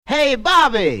Hey,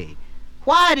 Bobby,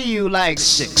 why do you like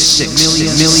six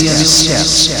million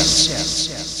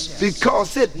steps?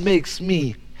 Because it makes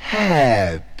me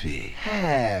happy,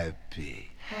 happy,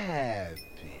 happy.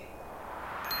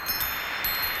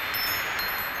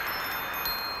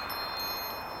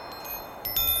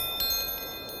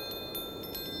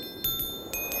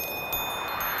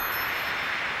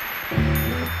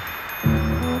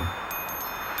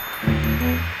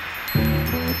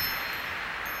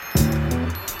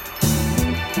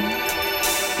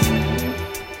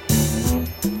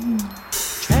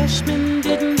 Trashman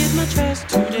didn't get my trash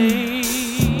today.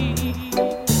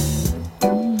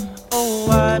 Oh,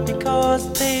 why?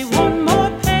 Because they want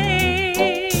more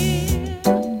pay.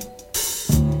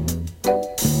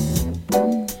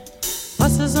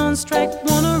 Buses on strike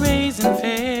want a raise in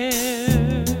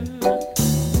fare,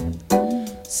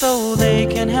 so they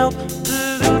can help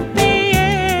pollute the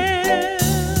air.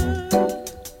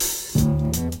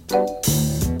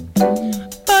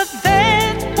 But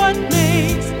that's what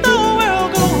makes the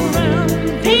world go round.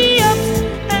 The ups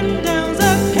and downs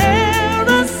of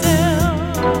carousel,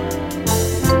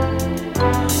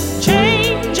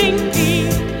 changing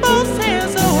people's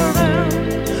hands around.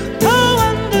 Go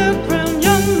underground,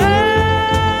 young man.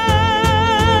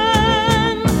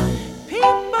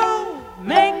 People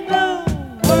make the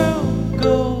world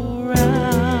go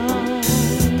round.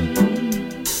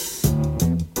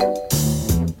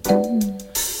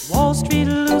 Wall Street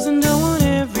losing dough on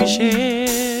every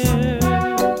share.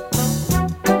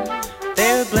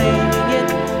 They're blaming it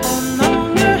on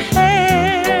longer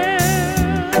hair.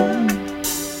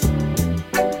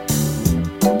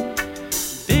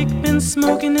 Big men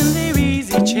smoking in their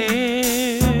easy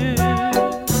chair,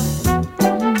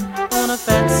 on a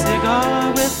fat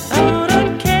cigar without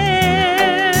a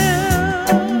care.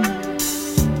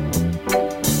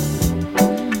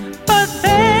 But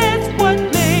that's what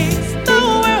makes the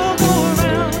world go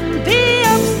round. The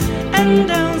ups and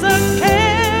downs of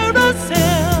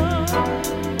carousel,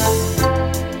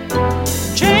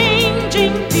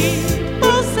 changing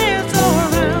people's hands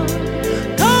around.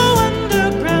 Go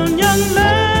underground, young man.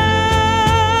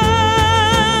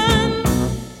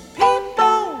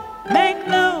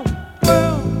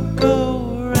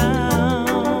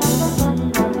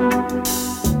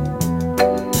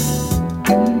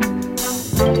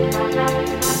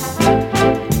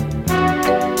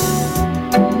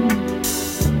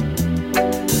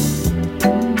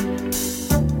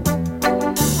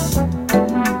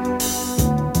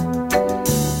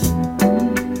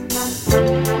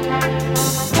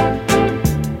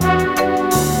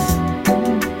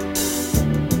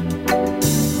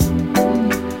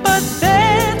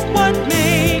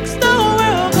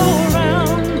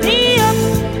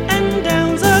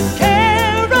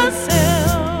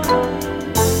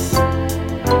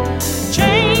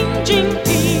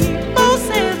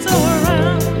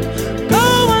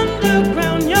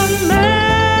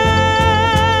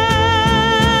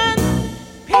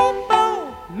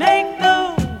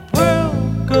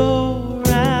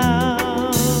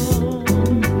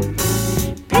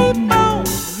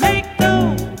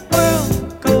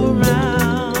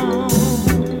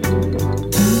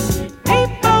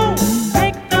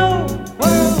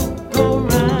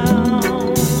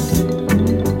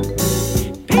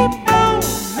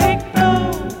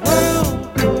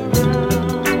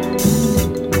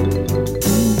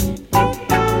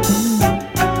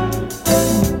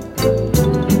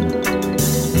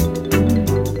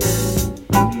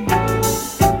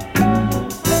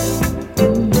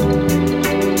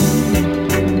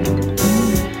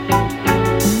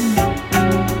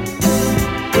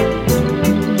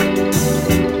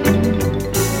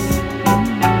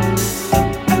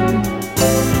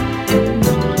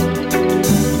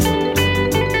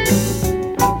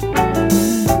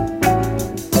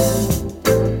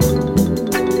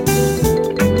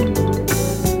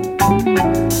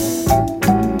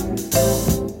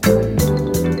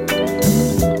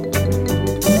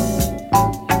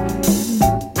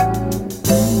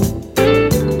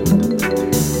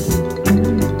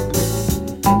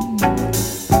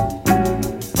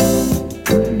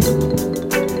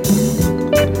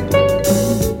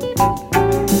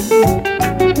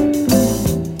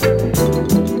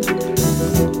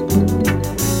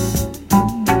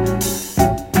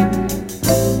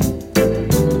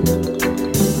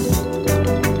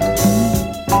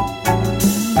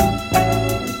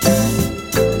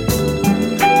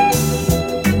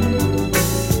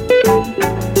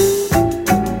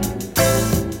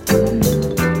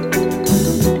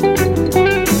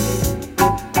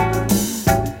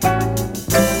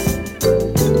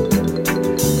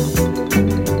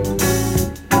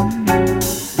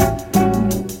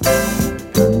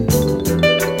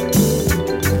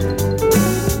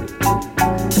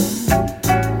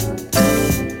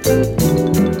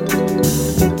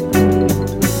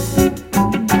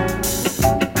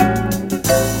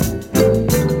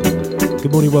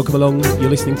 Good morning, welcome along. You're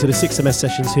listening to the 6MS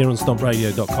sessions here on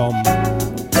stompradio.com.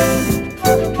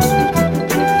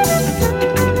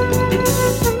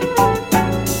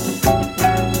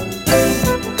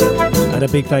 And a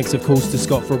big thanks, of course, to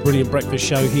Scott for a brilliant breakfast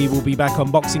show. He will be back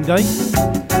on Boxing Day.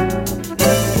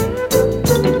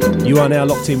 You are now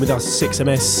locked in with us,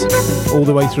 6MS, all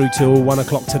the way through till 1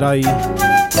 o'clock today.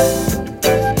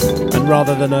 And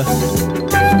rather than a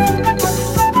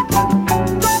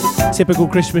typical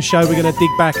Christmas show, we're going to dig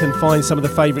back and find some of the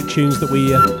favourite tunes that we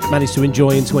managed to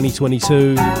enjoy in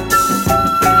 2022.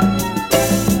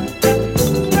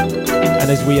 And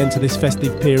as we enter this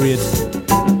festive period,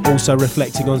 also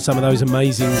reflecting on some of those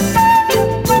amazing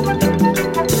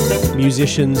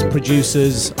musicians,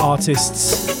 producers,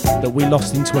 artists that we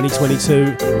lost in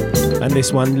 2022. And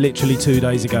this one literally 2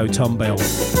 days ago, Tom Bell.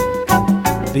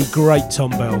 The great Tom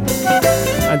Bell.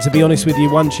 And to be honest with you,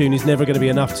 one tune is never going to be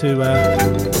enough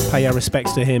to pay our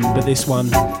respects to him, but this one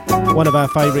of our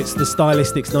favourites, the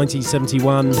Stylistics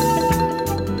 1971,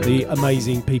 the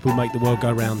amazing People Make the World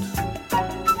Go Round.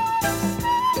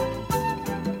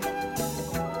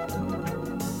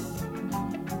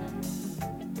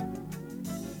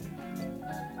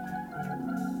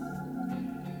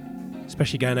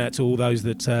 Especially going out to all those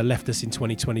that left us in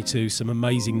 2022, some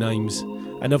amazing names.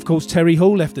 And of course, Terry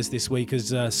Hall left us this week,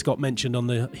 as Scott mentioned on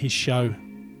his show.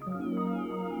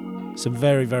 Some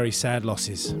very, very sad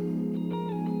losses.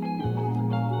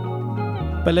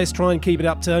 But let's try and keep it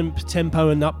up tempo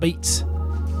and upbeat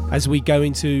as we go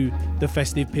into the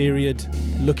festive period,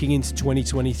 looking into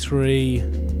 2023,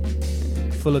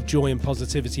 full of joy and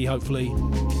positivity, hopefully.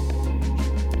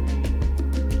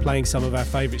 Playing some of our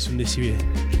favourites from this year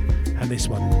and this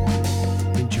one.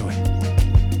 Enjoy.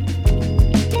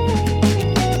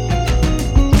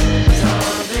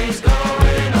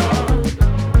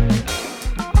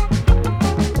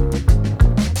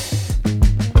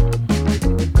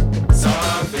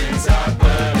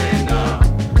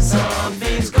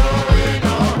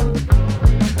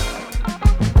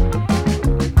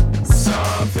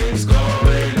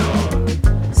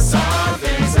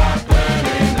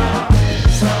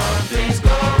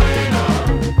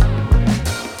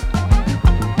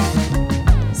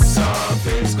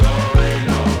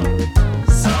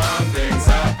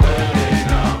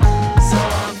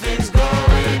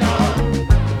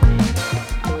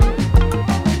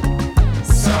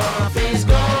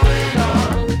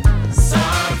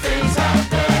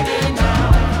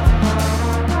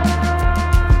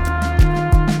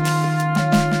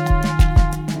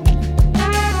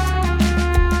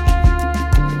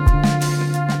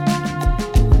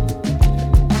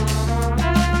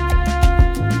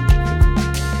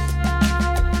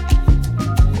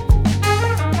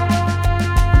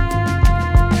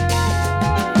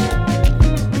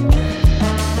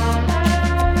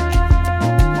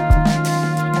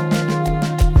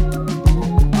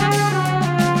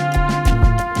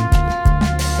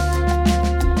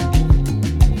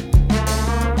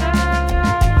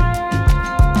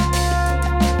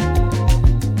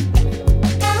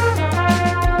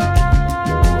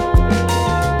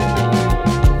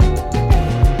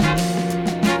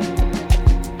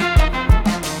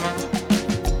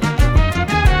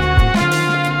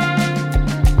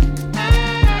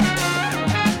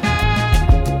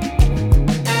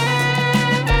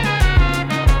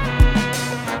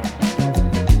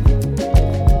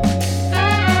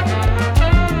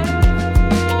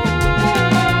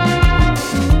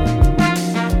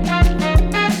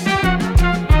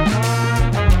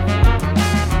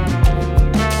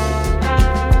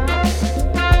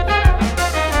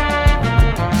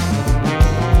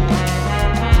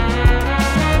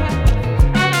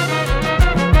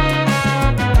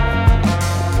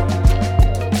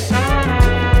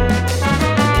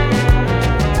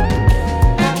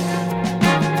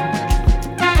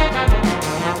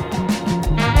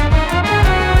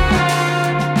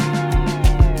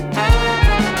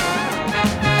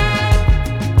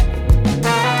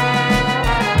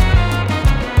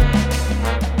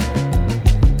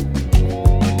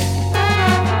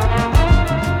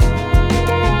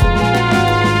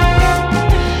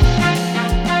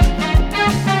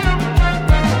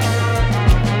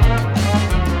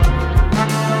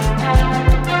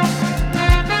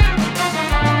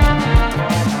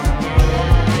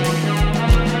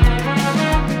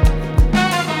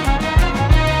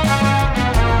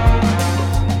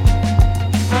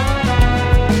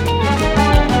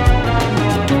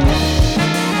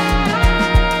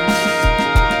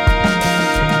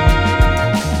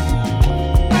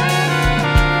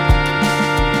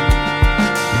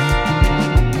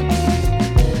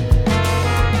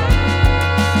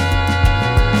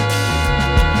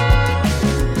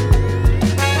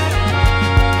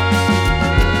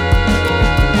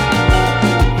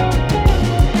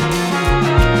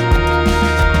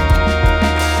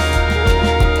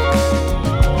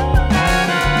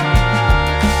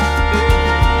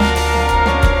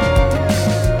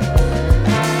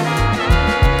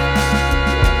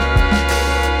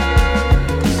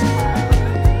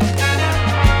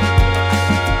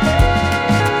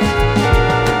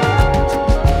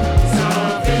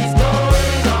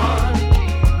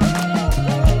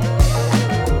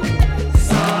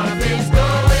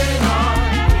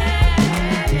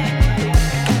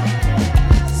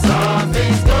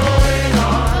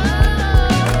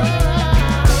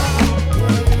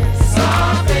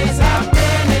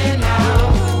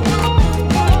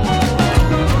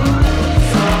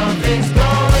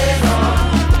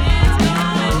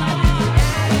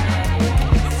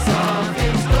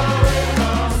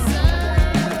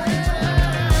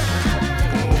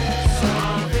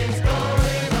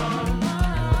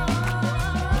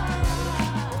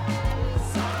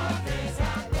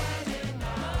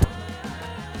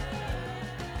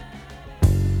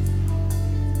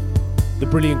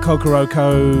 Brilliant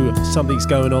Kokoroko, Something's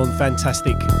Going On,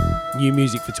 fantastic new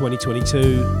music for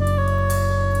 2022.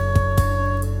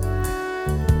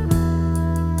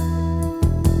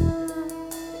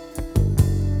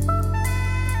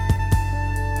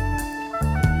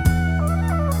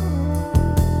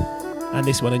 And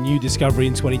this one, a new discovery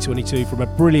in 2022 from a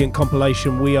brilliant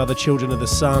compilation, We Are the Children of the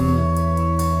Sun.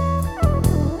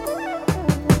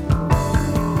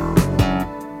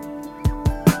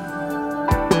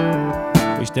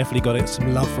 Definitely got it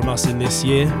some love from us in this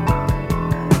year.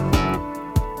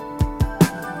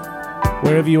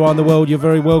 Wherever you are in the world, you're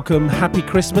very welcome. Happy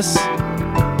Christmas.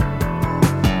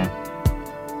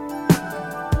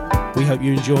 We hope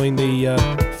you're enjoying the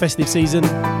festive season.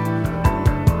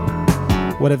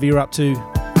 Whatever you're up to,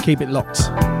 keep it locked.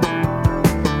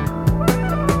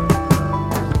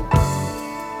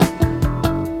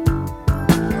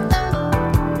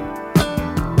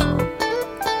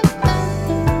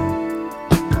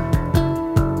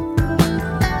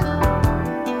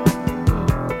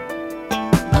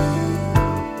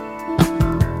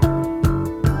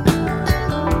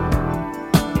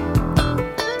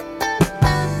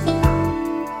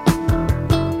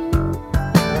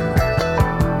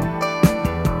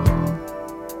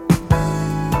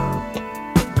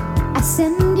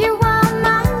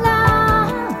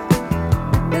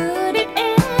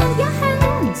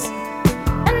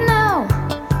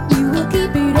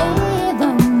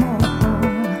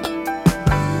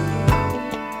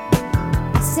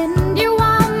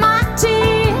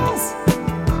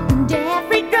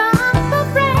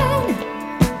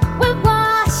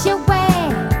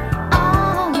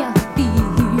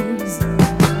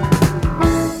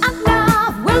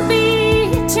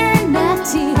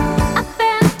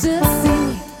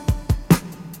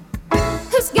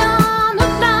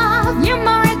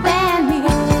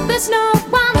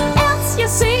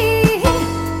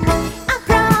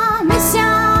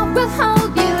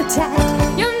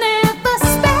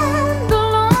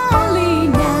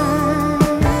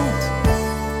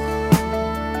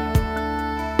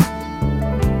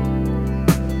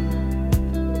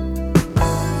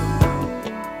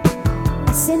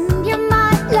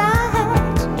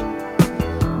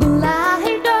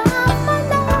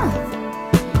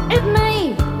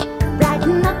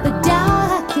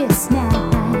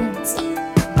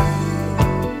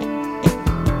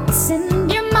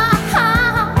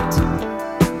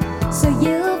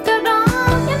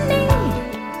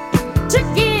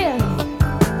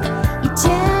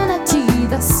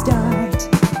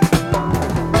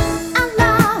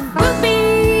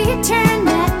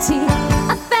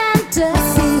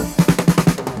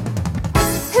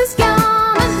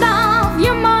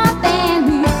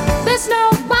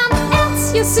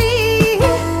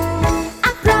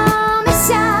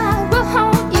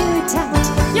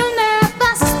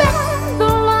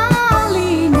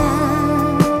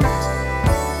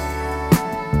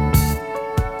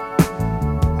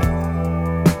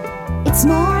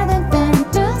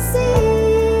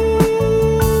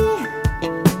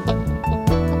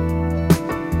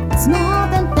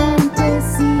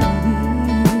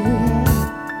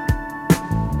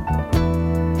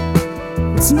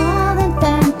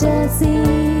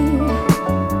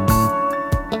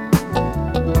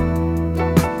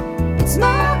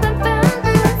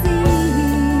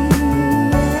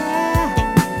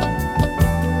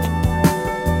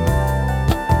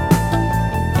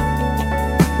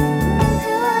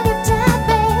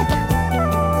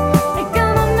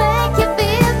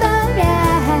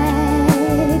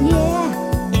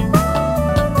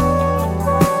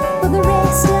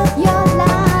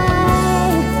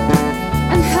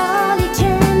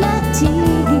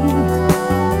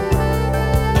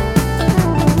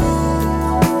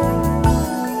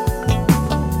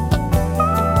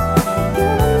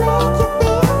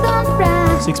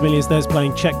 There's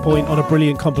playing Checkpoint on a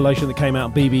brilliant compilation that came out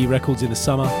on BB Records in the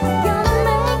summer.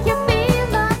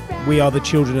 We Are the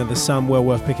Children of the Sun, well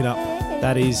worth picking up.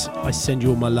 That is I Send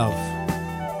You All My Love.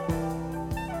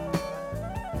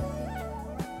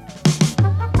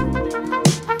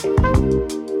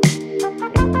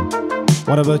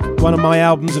 One of my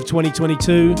albums of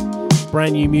 2022,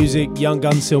 brand new music, Young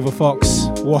Gun, Silver Fox.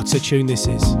 What a tune this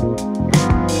is.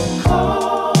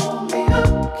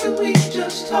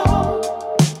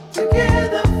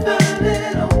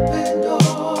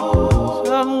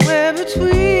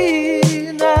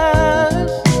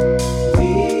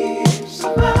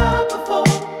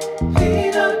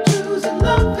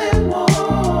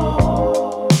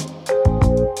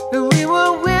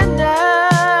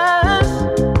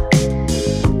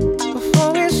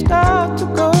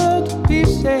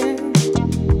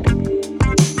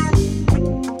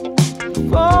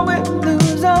 Forward,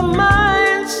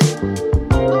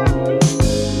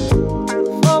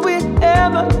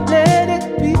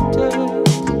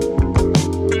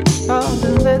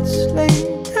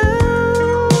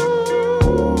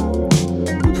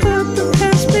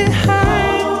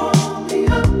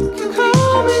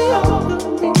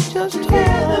 us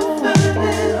together,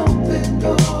 finding open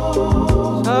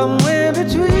doors. Somewhere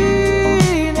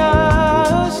between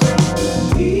us,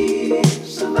 we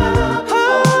survive.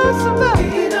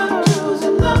 Beat up tools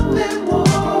and loving war.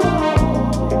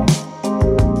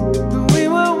 We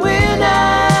were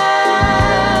winners,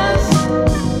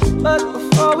 but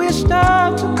before we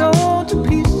start to go to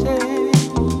pieces,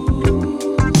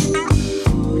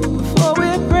 before we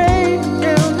break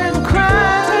down and cry,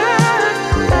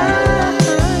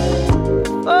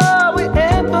 before we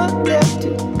ever let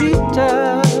it beat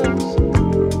us,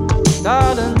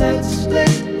 darling, let's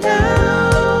lay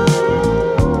down.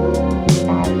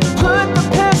 Put the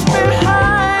past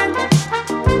behind.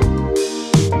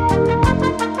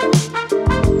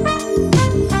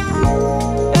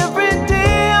 Every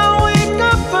day I wake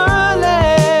up early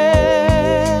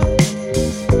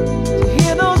to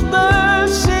hear those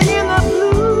birds singing the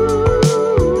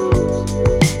blues.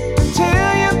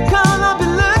 Till you come, I'll be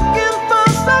looking for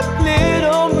some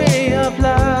little ray of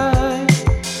light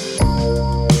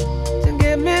to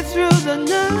get me through the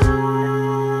night.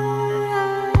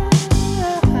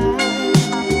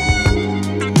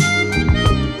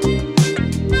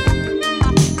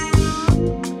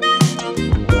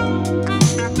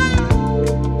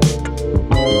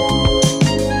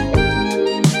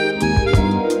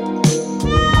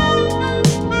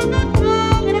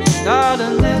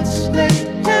 Darling, let's lay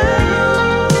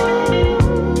down.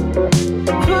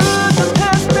 Put the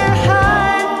past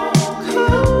behind.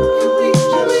 Come, we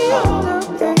just all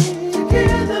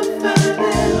together,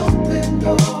 finding open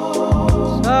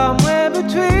doors. Somewhere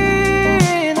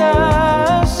between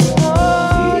us,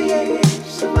 oh yeah, we've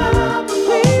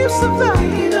survived.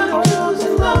 Beat up tools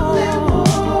and loving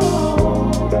war.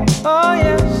 Oh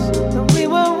yes, and we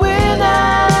were winners.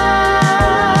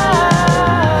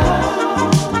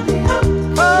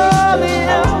 Oh,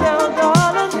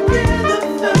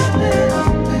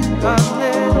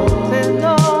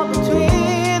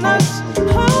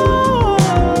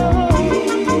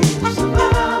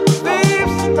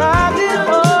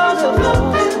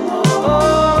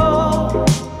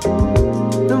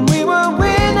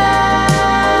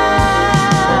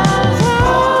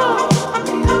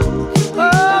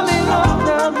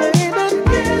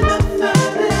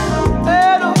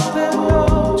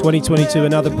 2022,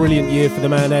 another brilliant year for the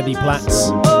man Andy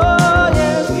Platts.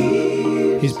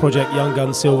 His project Young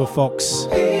Gun Silver Fox,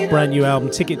 brand new album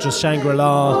Ticket to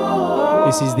Shangri-La.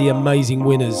 This is The Amazing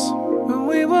Winners.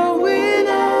 We were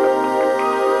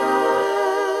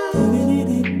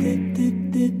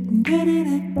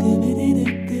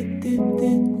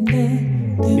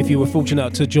If you were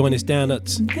fortunate to join us down at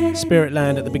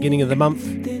Spiritland at the beginning of the month,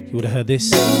 you would have heard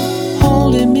this.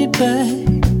 Holding me back,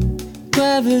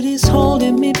 gravity's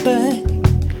holding me back.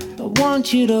 I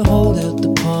want you to hold out the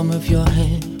palm of your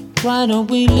hand. Why don't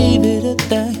we leave it at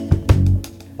that?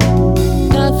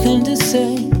 Nothing to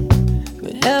say,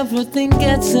 but everything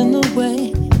gets in the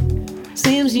way.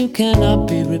 Seems you cannot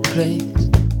be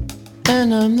replaced,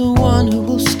 and I'm the one who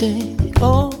will stay.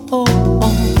 Oh, oh,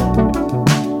 oh.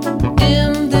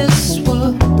 In this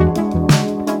world,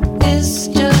 it's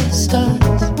just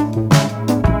us.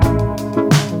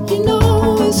 You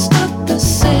know it's not the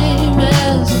same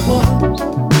as it was.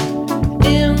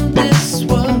 In this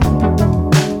world,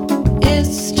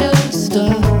 it's just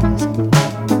us.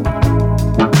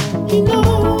 You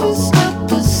know it's not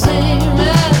the same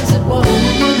as it was.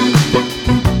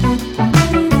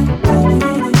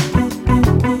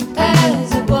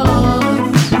 As it was.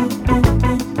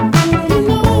 You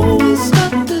know it's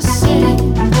not the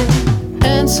same.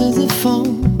 Answer the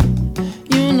phone.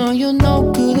 You know you're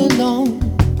no good alone.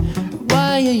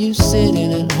 Why are you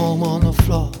sitting at home on the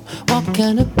floor? What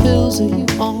kind of pills are you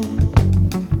on?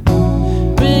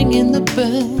 Ringing the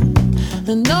bell,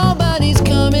 and nobody's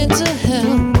coming to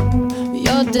help.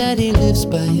 Your daddy lives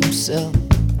by himself.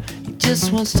 He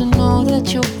just wants to know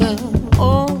that you're well.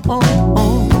 Oh, oh,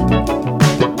 oh.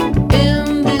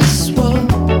 In this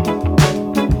world,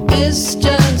 it's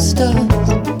just us.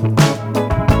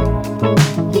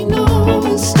 You know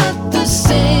it's not the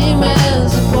same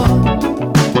as it was.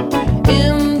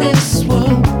 In this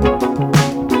world,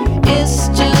 it's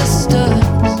just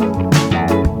us.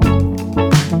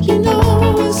 You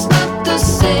know it's not the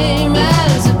same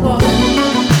as it was.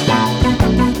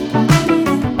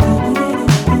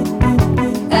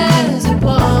 As it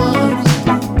was.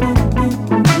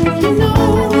 You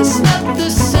know it's not the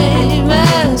same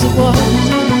as it was.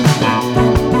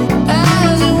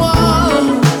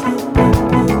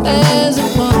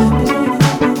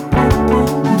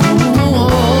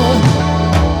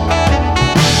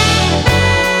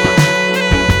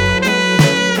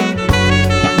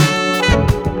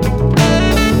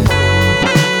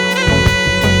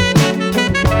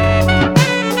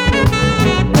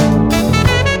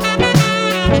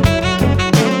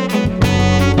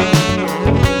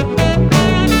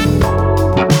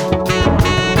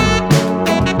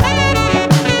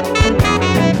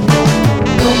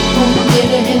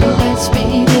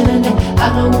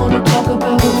 I don't wanna talk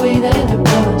about the way that it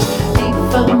was.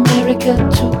 If America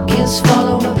took his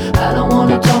follower, I don't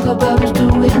wanna talk about who's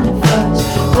doing it first.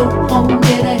 Go home,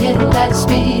 get ahead, light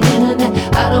speed internet.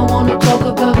 I don't wanna talk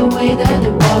about the way that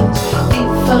it was.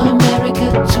 If America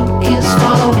took his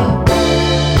follower.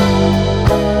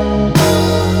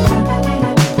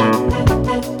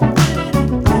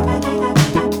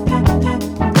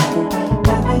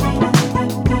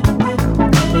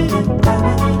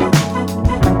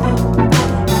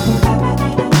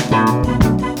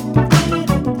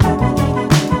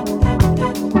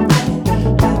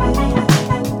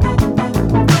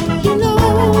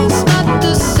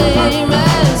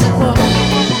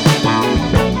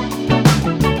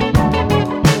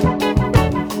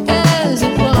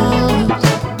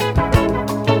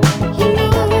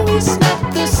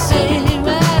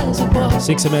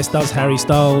 SMS does Harry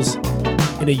Styles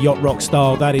in a yacht rock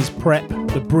style. That is Prep,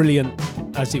 the brilliant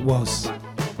As It Was.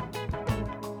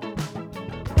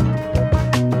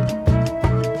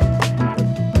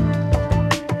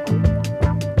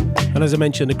 And as I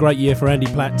mentioned, a great year for Andy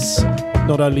Platts.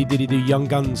 Not only did he do Young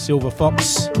Guns, Silver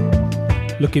Fox,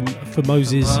 Looking for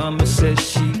Moses, Mama says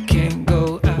she can't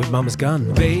go out with Mama's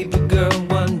Gun. Baby girl,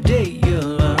 one day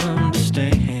you'll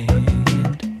understand.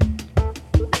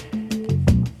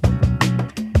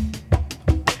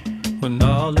 When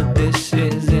all of this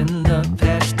is in the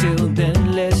past, till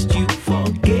then, lest you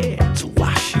forget to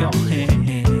wash your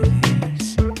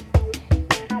hands.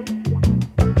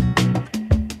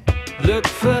 Look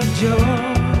for joy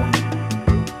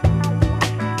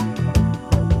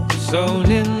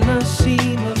sown in the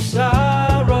seed of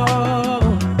sorrow.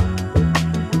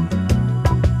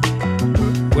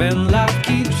 When life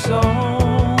keeps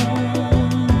on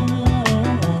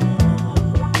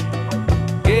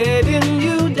getting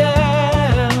you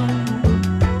down,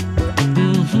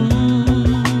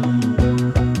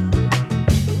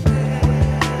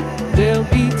 there'll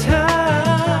be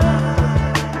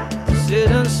time to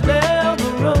sit and smell the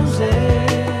roses.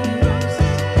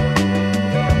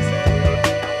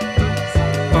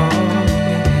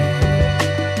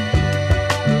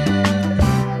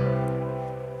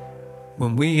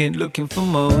 When we ain't looking for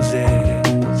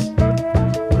Moses,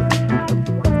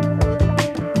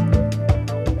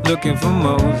 looking for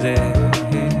Moses.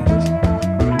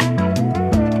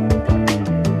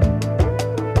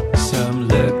 Some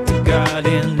look to God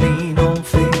and lean on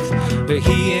faith, but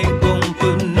he ain't gonna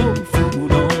put no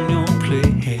food on your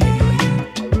plate.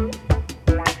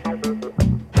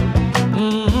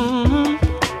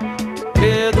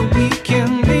 Yeah, the we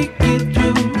can make it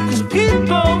through, 'cause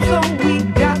people's all we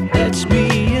got, that's me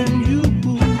and you.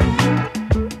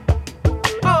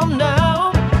 Oh,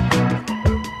 now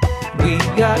we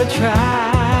gotta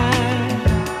try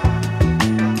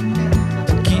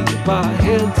to keep our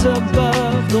heads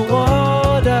above the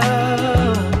water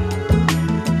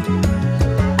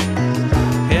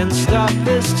and stop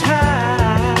this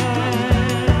tide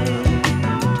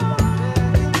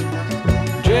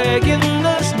dragging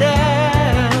us down.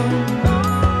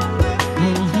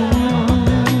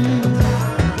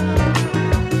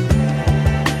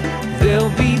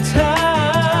 There'll be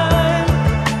time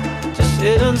to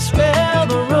sit and smell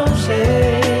the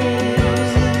roses.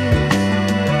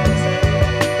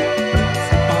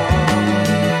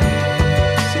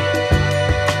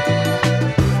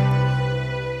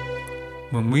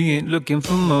 When we ain't looking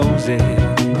for Moses.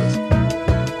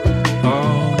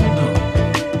 Oh no,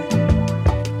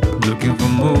 looking for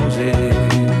Moses.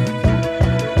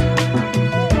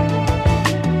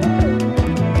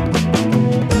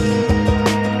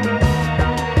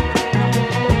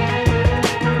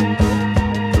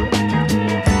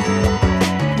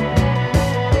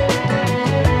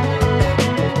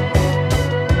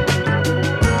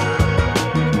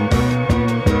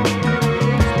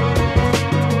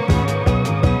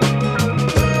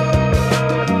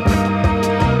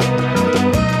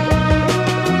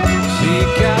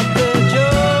 Seek out the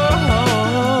joy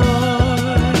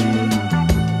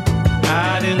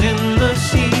hiding in the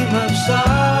sea of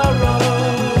sorrow.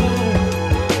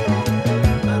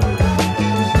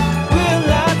 When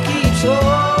life keeps on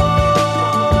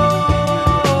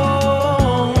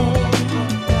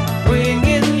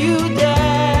bringing you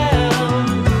down,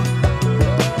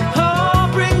 oh,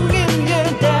 bringing you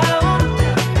down,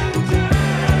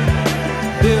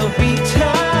 there'll be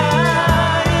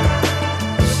time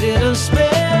to sit and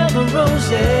smell the roses.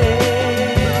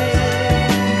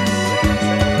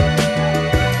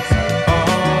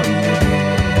 Oh, yes.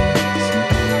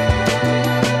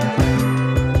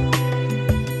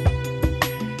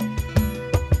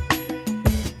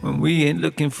 When we ain't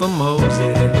looking for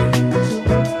Moses.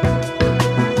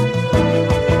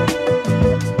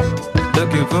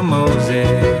 for Moses.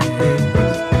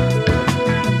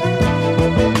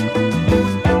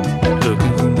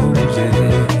 Looking for Moses.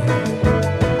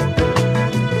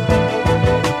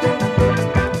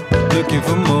 Looking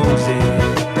for Moses.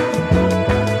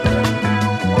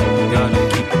 Gotta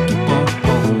keep on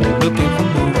looking for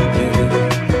Moses.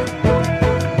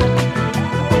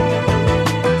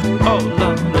 Oh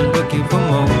Lord, I'm looking for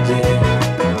Moses.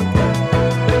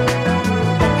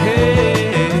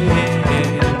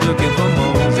 Looking for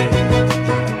Moses.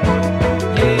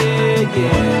 Yeah,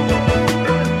 yeah.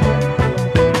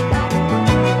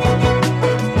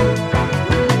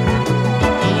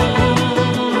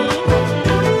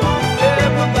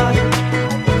 Everybody,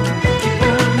 keep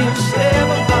on this,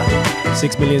 everybody.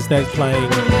 6 Million Steps playing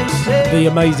The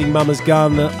Amazing Mama's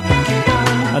Gun,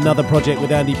 another project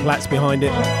with Andy Platts behind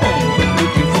it.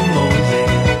 Looking for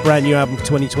Moses. Brand new album for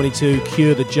 2022,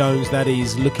 Cure the Jones, that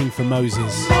is Looking for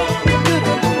Moses.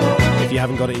 If you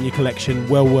haven't got it in your collection,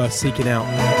 well worth seeking out.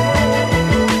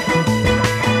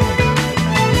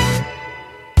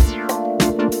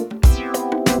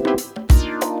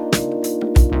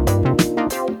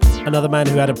 Another man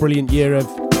who had a brilliant year of,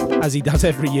 as he does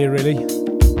every year really,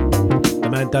 the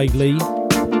man Dave Lee.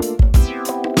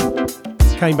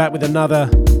 Came back with another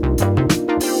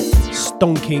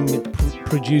stonking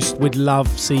Produced with Love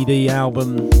CD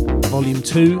album, Volume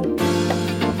 2,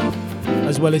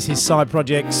 as well as his side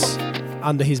projects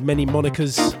under his many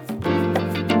monikers.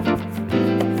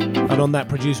 And on that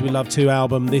Produced with Love 2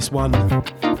 album, this one,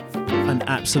 an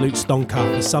absolute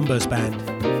stonker, the Sunburst Band.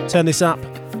 Turn this up,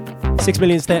 6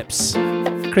 Million Steps,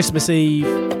 Christmas Eve,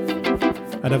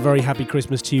 and a very happy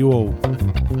Christmas to you all.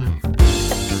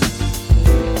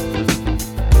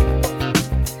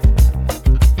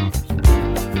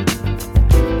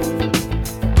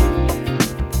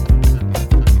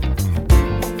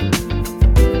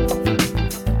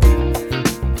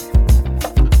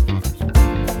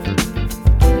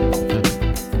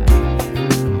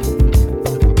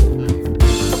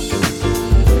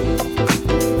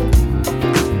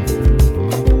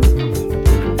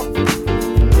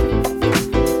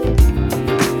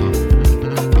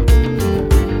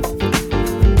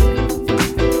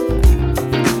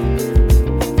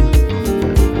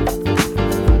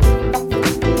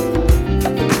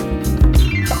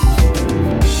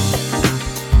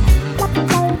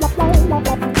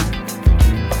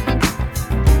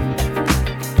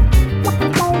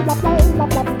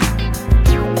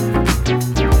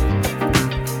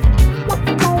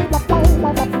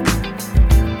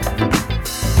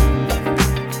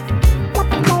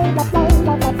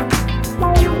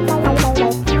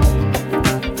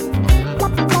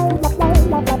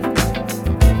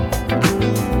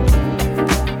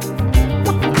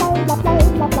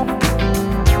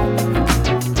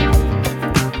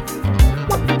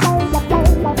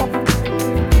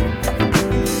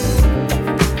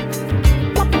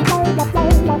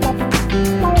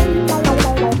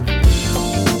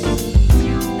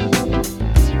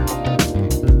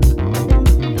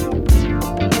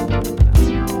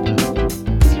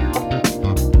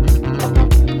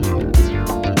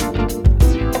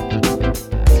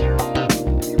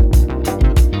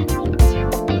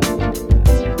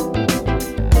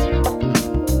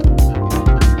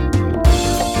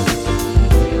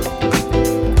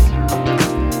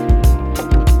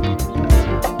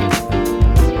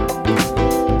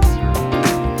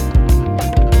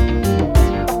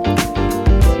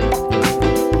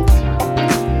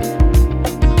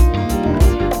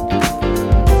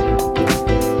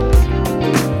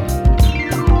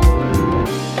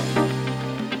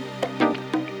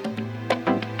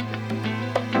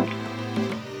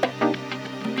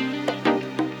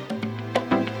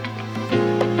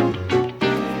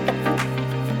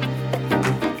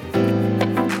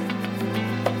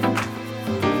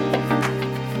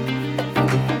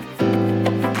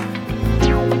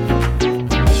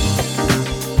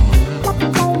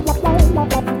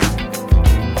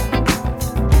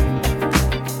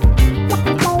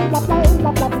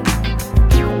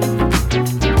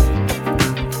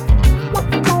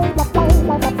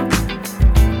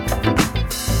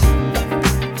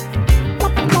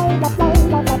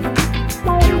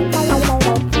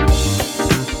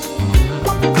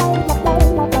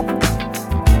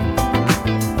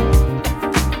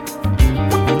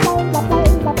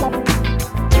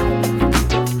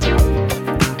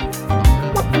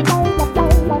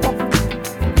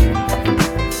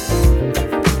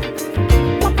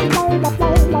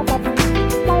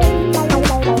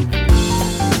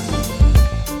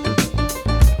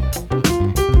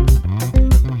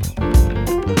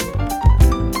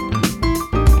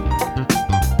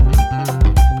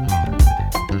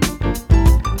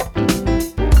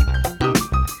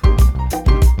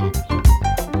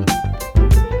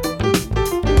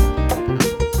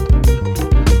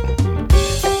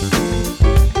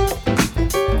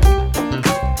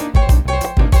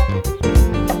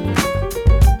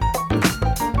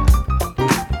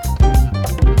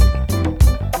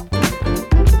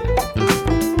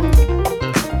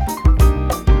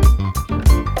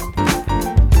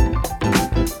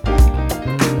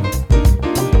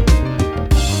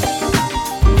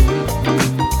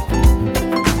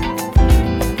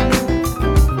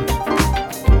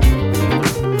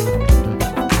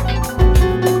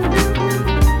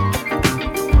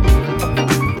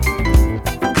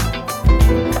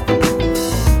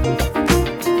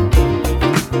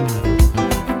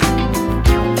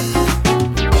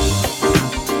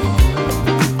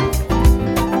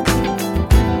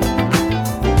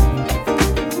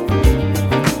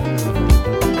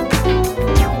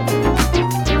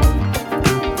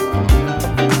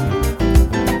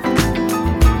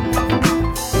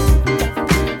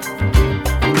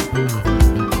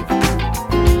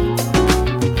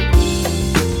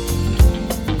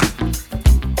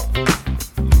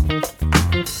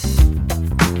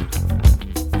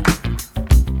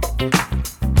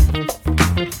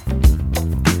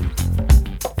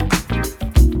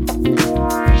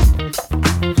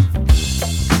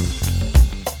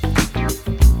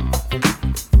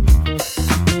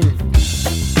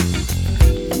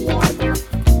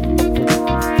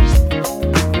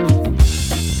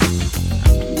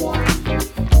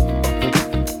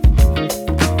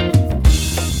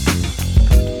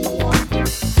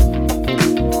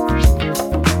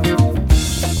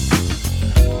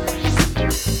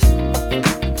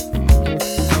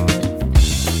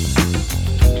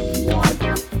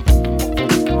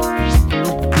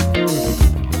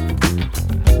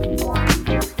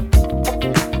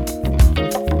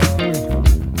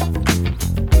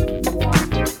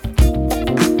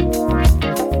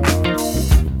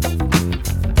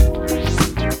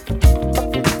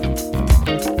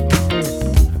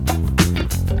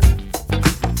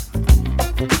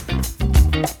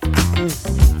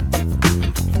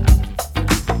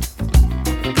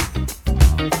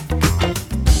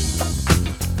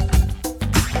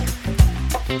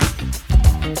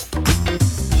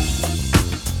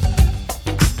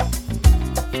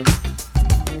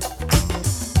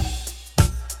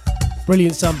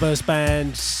 Brilliant Sunburst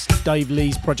Band, Dave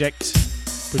Lee's project.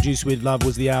 Produced with Love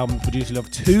was the album, Produced with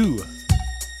Love 2.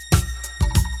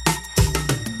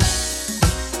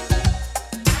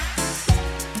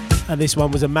 And this one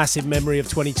was a massive memory of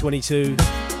 2022.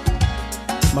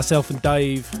 Myself and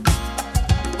Dave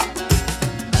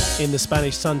in the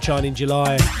Spanish sunshine in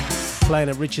July, playing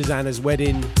at Richard Anna's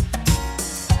wedding.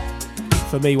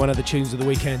 For me, one of the tunes of the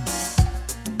weekend.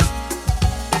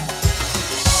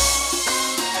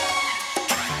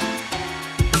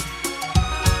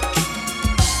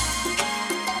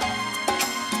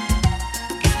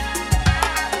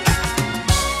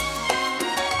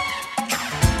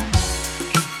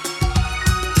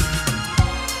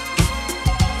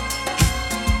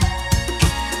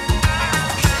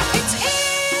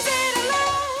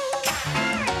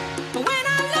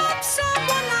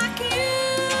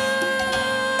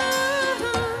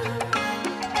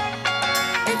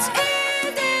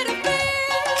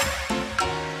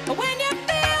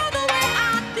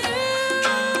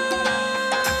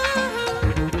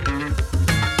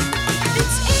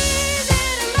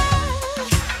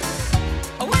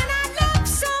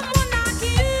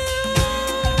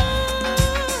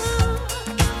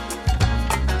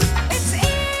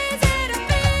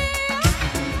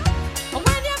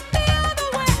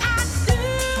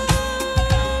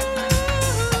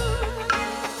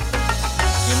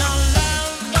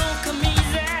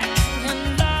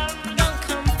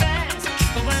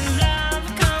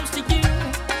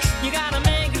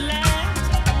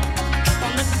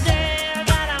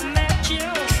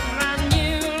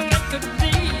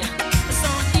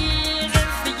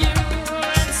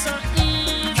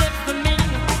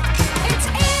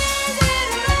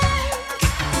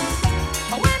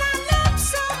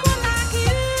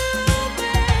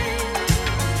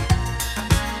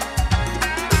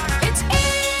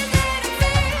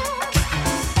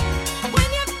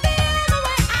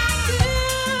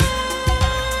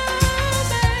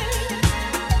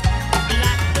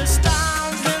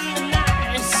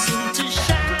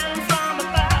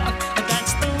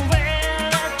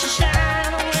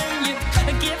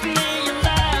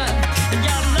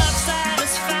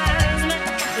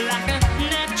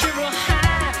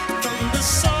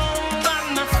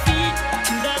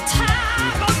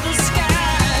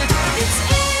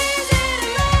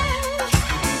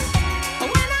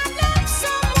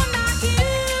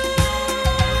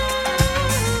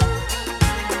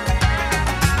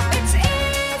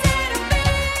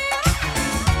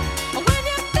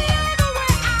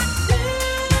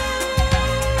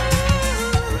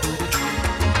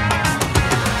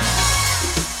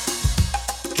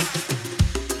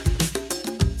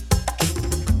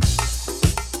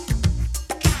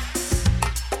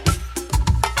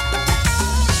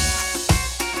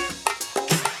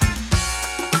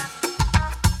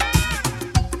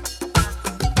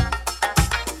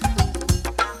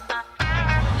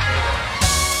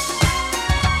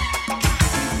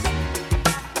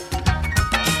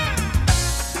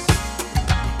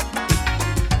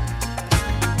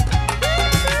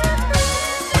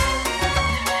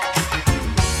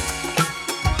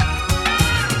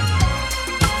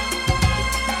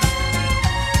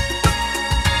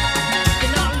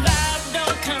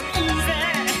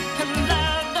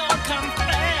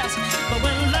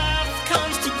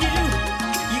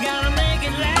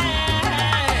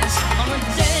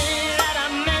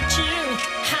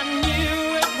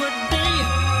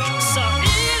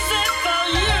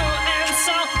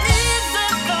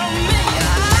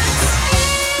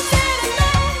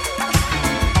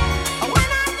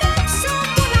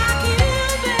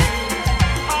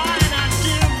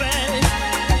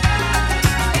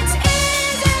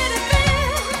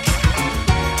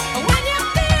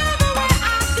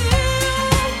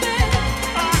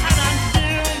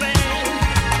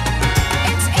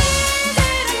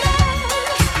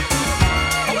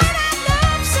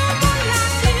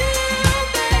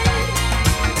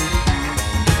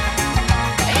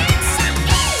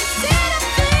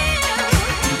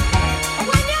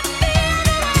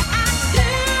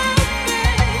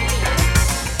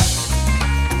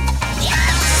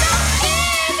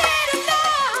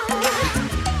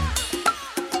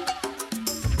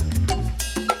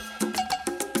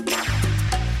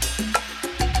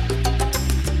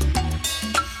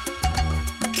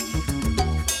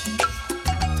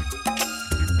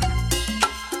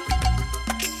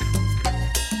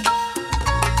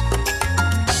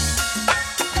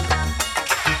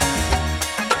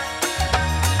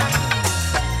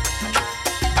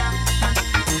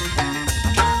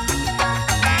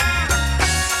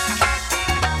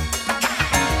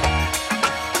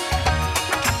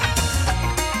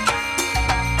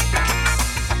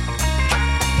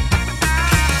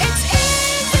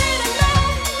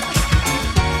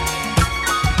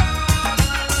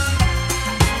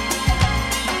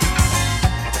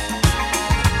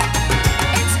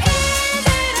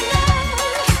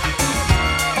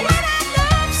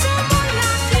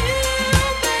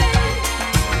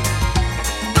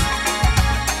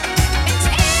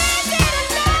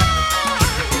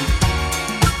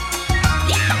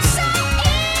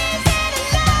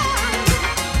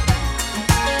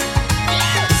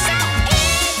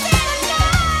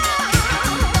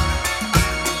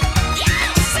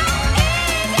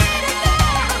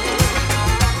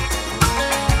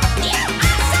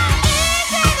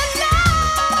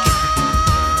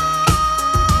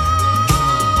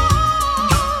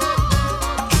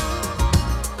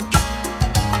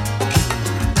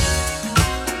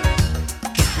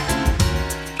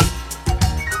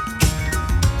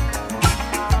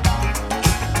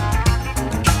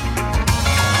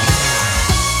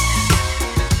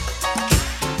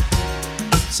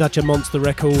 Such a monster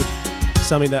record,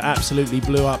 something that absolutely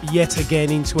blew up yet again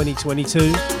in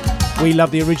 2022. We love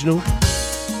the original,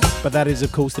 but that is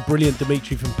of course the brilliant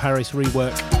Dimitri from Paris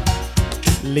rework.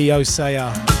 Leo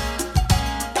Sayer,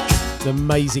 the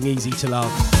amazing Easy to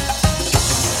Love.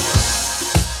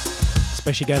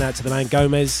 Especially going out to the man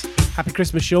Gomez. Happy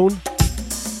Christmas, Sean.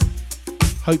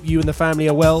 Hope you and the family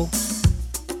are well.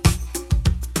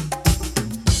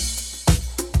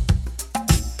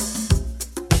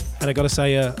 And I got to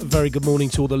say a very good morning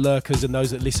to all the lurkers and those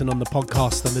that listen on the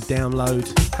podcast and the download.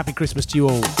 Happy Christmas to you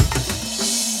all.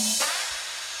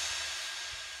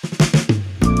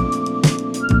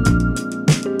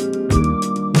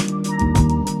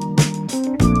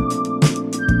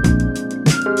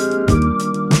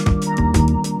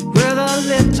 With a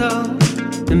little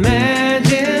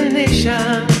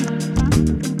imagination,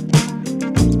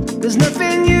 there's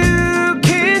nothing you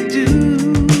can't do.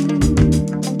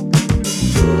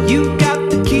 You got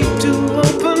the key to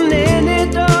open any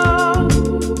door,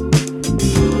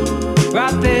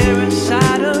 right there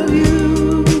inside of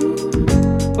you.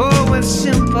 Oh, with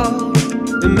simple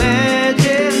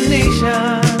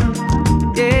imagination,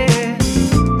 yeah,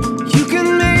 you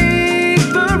can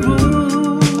make the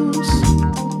rules.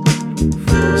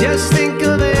 Just think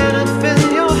of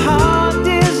anything your heart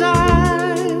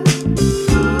desires.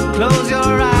 Close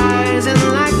your eyes and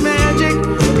like magic,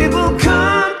 it will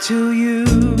come to you.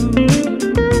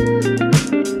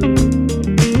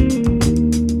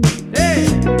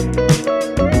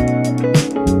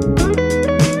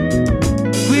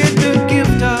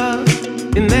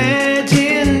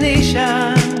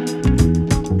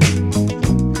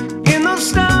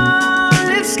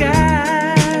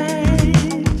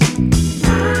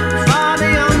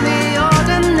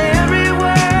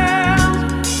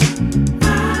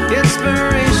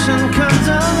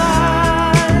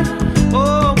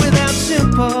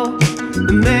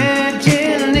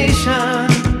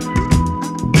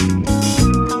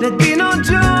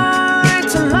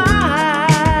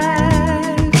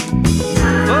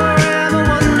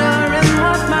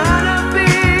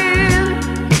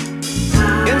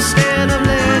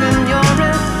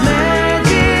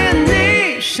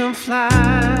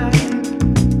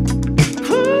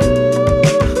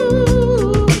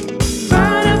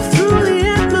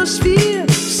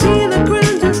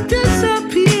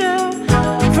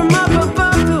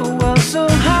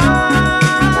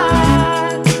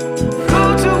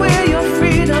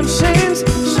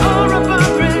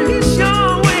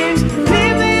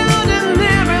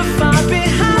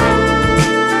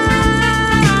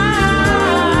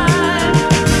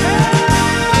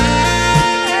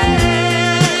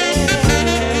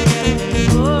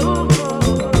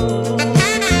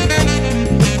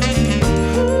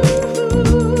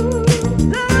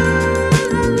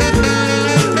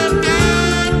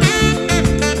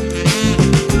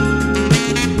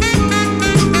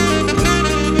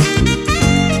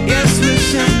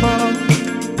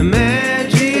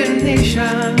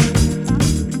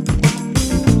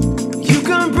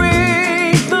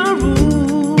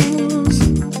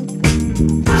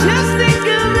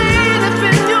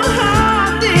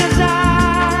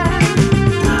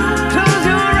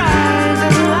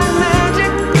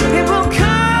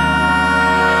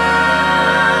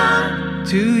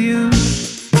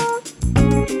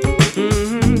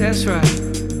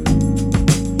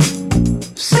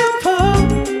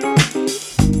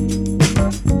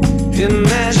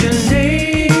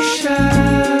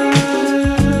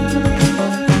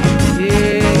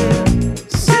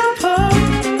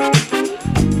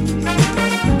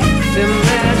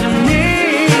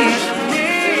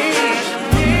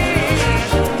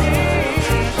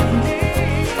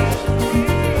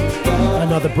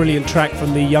 Brilliant track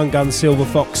from the Young Gun Silver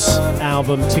Fox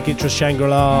album, Ticket to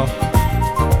Shangri-La.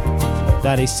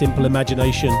 That is Simple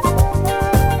Imagination.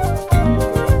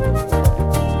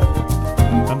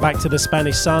 And back to the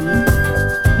Spanish Sun.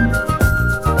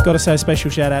 Got to say a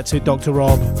special shout out to Dr.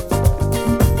 Rob,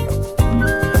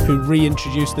 who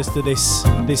reintroduced us to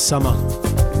this summer.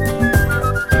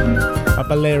 A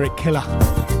Balearic killer.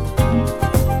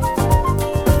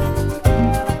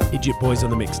 Idiot Boys on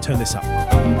the mix. Turn this up.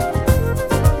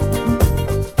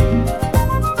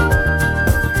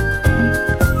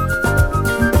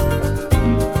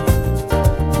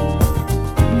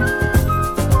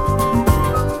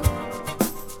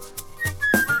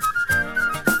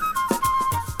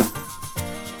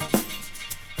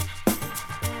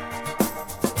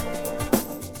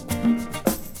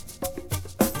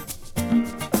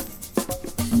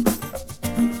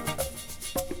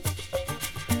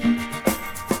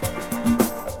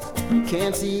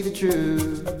 Can't see the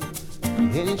truth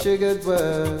in sugared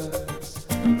words.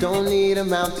 Don't need a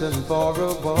mountain for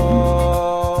a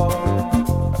wall.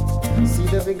 See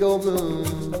the big old moon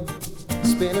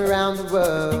spin around the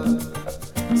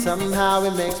world. Somehow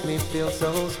it makes me feel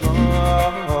so small.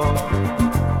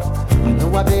 I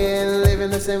know I've been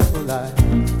living a simple life.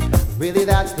 Really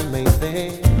that's the main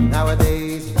thing.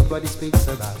 Nowadays nobody speaks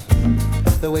about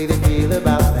the way they feel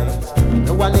about things. I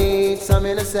know I need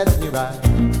something to set me right.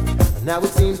 And now it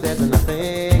seems there's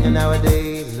nothing. And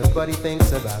nowadays nobody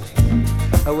thinks about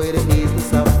a way to ease the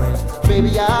suffering.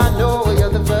 Baby, I know you're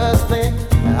the first thing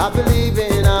I believe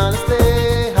in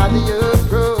honestly. How do you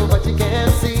prove what you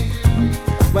can't see?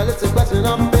 Well, it's a question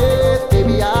of faith.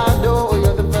 Baby, I know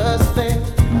you're the first thing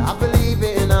I believe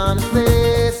in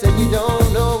honestly. Said you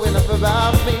don't know enough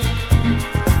about me.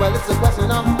 Well, it's a question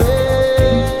of faith.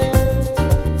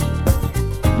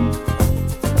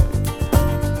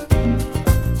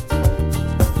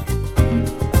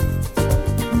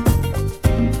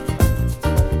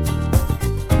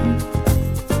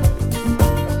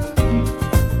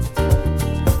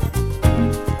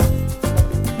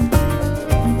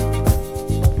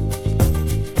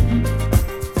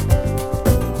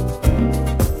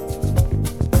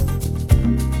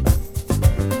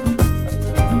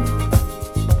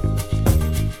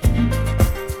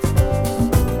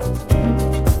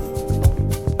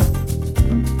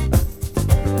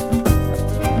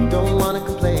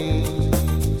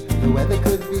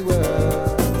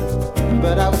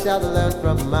 I'll learn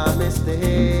from my mistakes.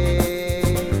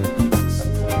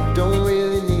 Don't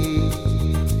really need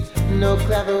no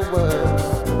clever words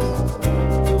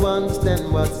to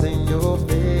understand what's in your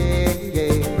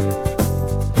face.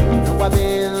 You know I've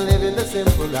been living the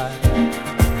simple life.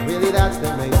 Really that's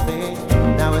the main thing.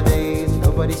 Nowadays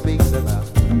nobody speaks about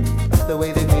the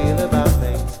way they feel about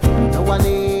things. You know I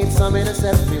need something to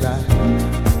set me right.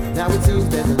 Now it seems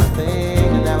there's nothing.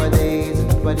 And nowadays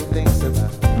nobody thinks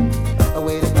about a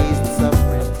way to ease the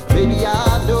suffering. Baby,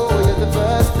 I know you're the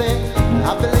first thing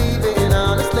I believe in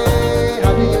honestly.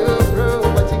 How do you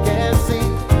prove what you can't see?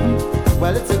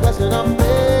 Well, it's a question of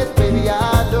faith. Baby,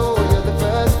 I know you're the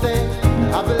first thing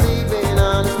I believe in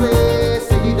honestly.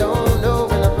 Say you don't know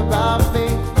enough about me.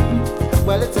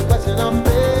 Well, it's a question of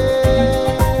faith.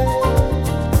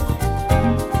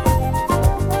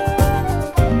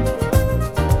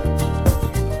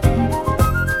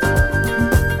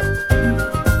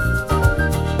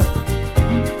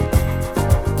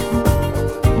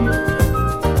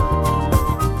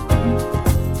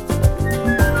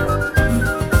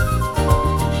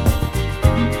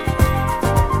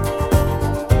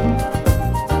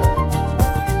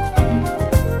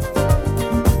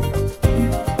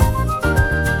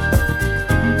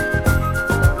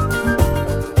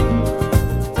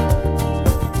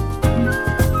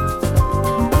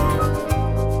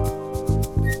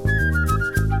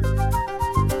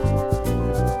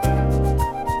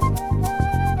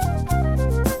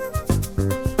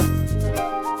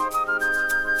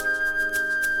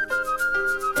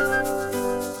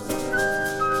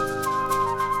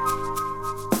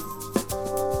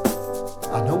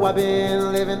 I've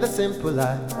been living the simple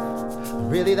life.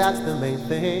 Really that's the main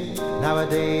thing.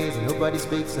 Nowadays nobody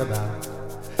speaks about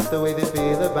the way they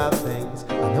feel about things.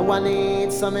 I know I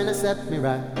need something to set me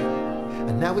right.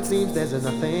 And now it seems there's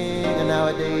nothing. And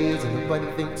nowadays nobody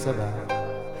thinks about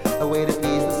a way to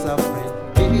ease the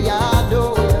suffering. Baby, I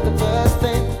know you're the first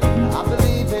thing I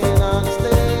believe in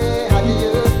honestly. How do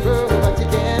you prove what you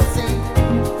can't see?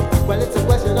 Well, it's a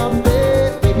question of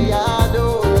faith. Baby, I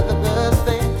know you're the first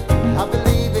thing I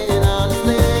believe in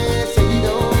honestly. Say you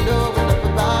don't know enough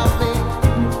about me.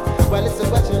 Well, it's a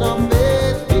question of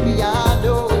faith. Baby, I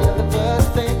know you're the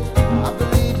first thing I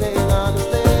believe in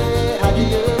honestly. How do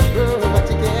you prove what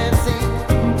you can't see?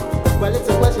 Well, it's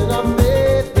a question of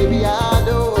faith. Baby, I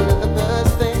know you're the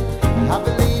first thing I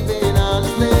believe in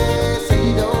honestly. Say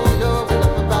you don't know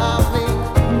enough about me.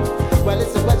 Well,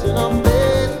 it's a question of faith.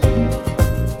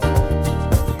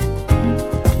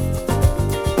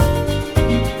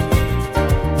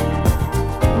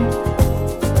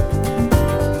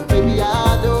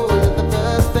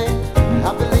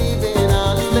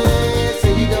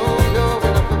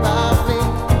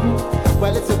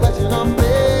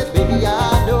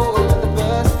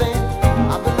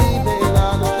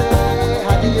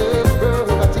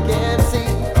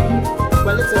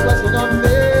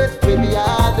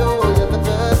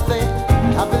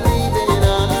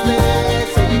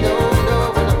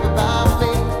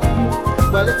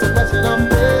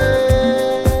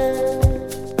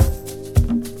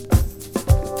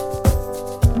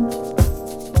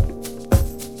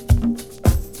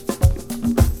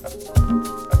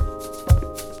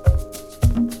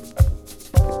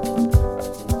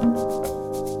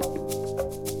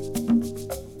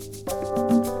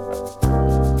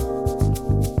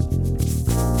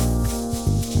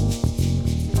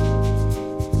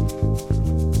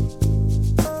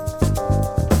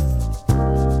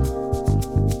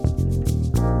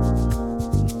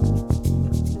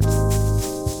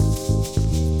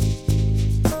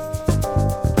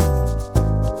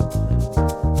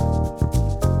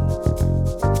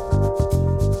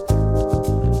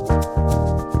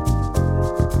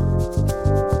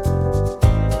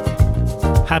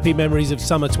 happy memories of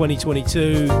summer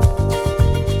 2022,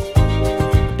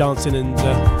 dancing and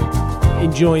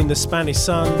enjoying the Spanish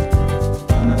sun.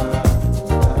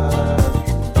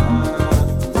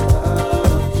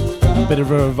 Bit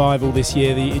of a revival this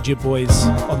year, the Idiot Boys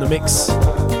on the mix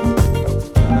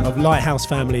of Lighthouse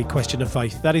Family, Question of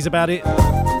Faith. That is about it.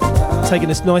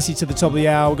 Taking us nicely to the top of the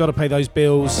hour. We've got to pay those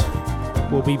bills.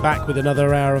 We'll be back with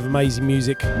another hour of amazing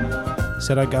music,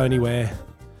 so don't go anywhere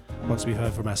once we've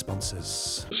heard from our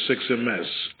sponsors. 6MS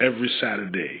every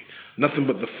Saturday. Nothing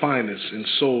but the finest in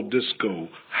soul, disco,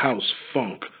 house,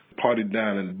 funk. Party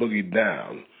down and boogie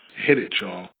down. Hit it,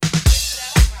 y'all.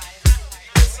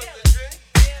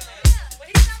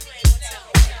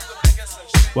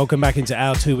 Welcome back into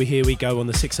hour 2. Here we go on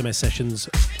the 6MS sessions,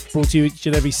 brought to you each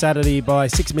and every Saturday by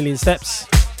 6 Million Steps.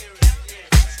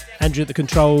 Andrew at the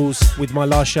controls with my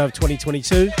last show of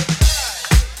 2022.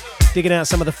 Digging out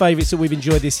some of the favourites that we've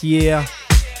enjoyed this year.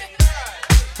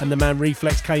 And the man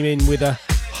Reflex came in with a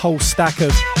whole stack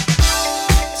of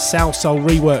South Soul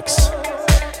reworks.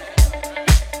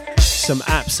 Some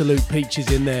absolute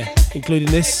peaches in there, including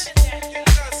this.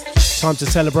 Time to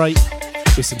celebrate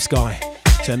with some Sky.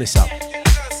 Turn this up.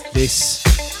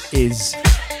 This is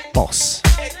Boss.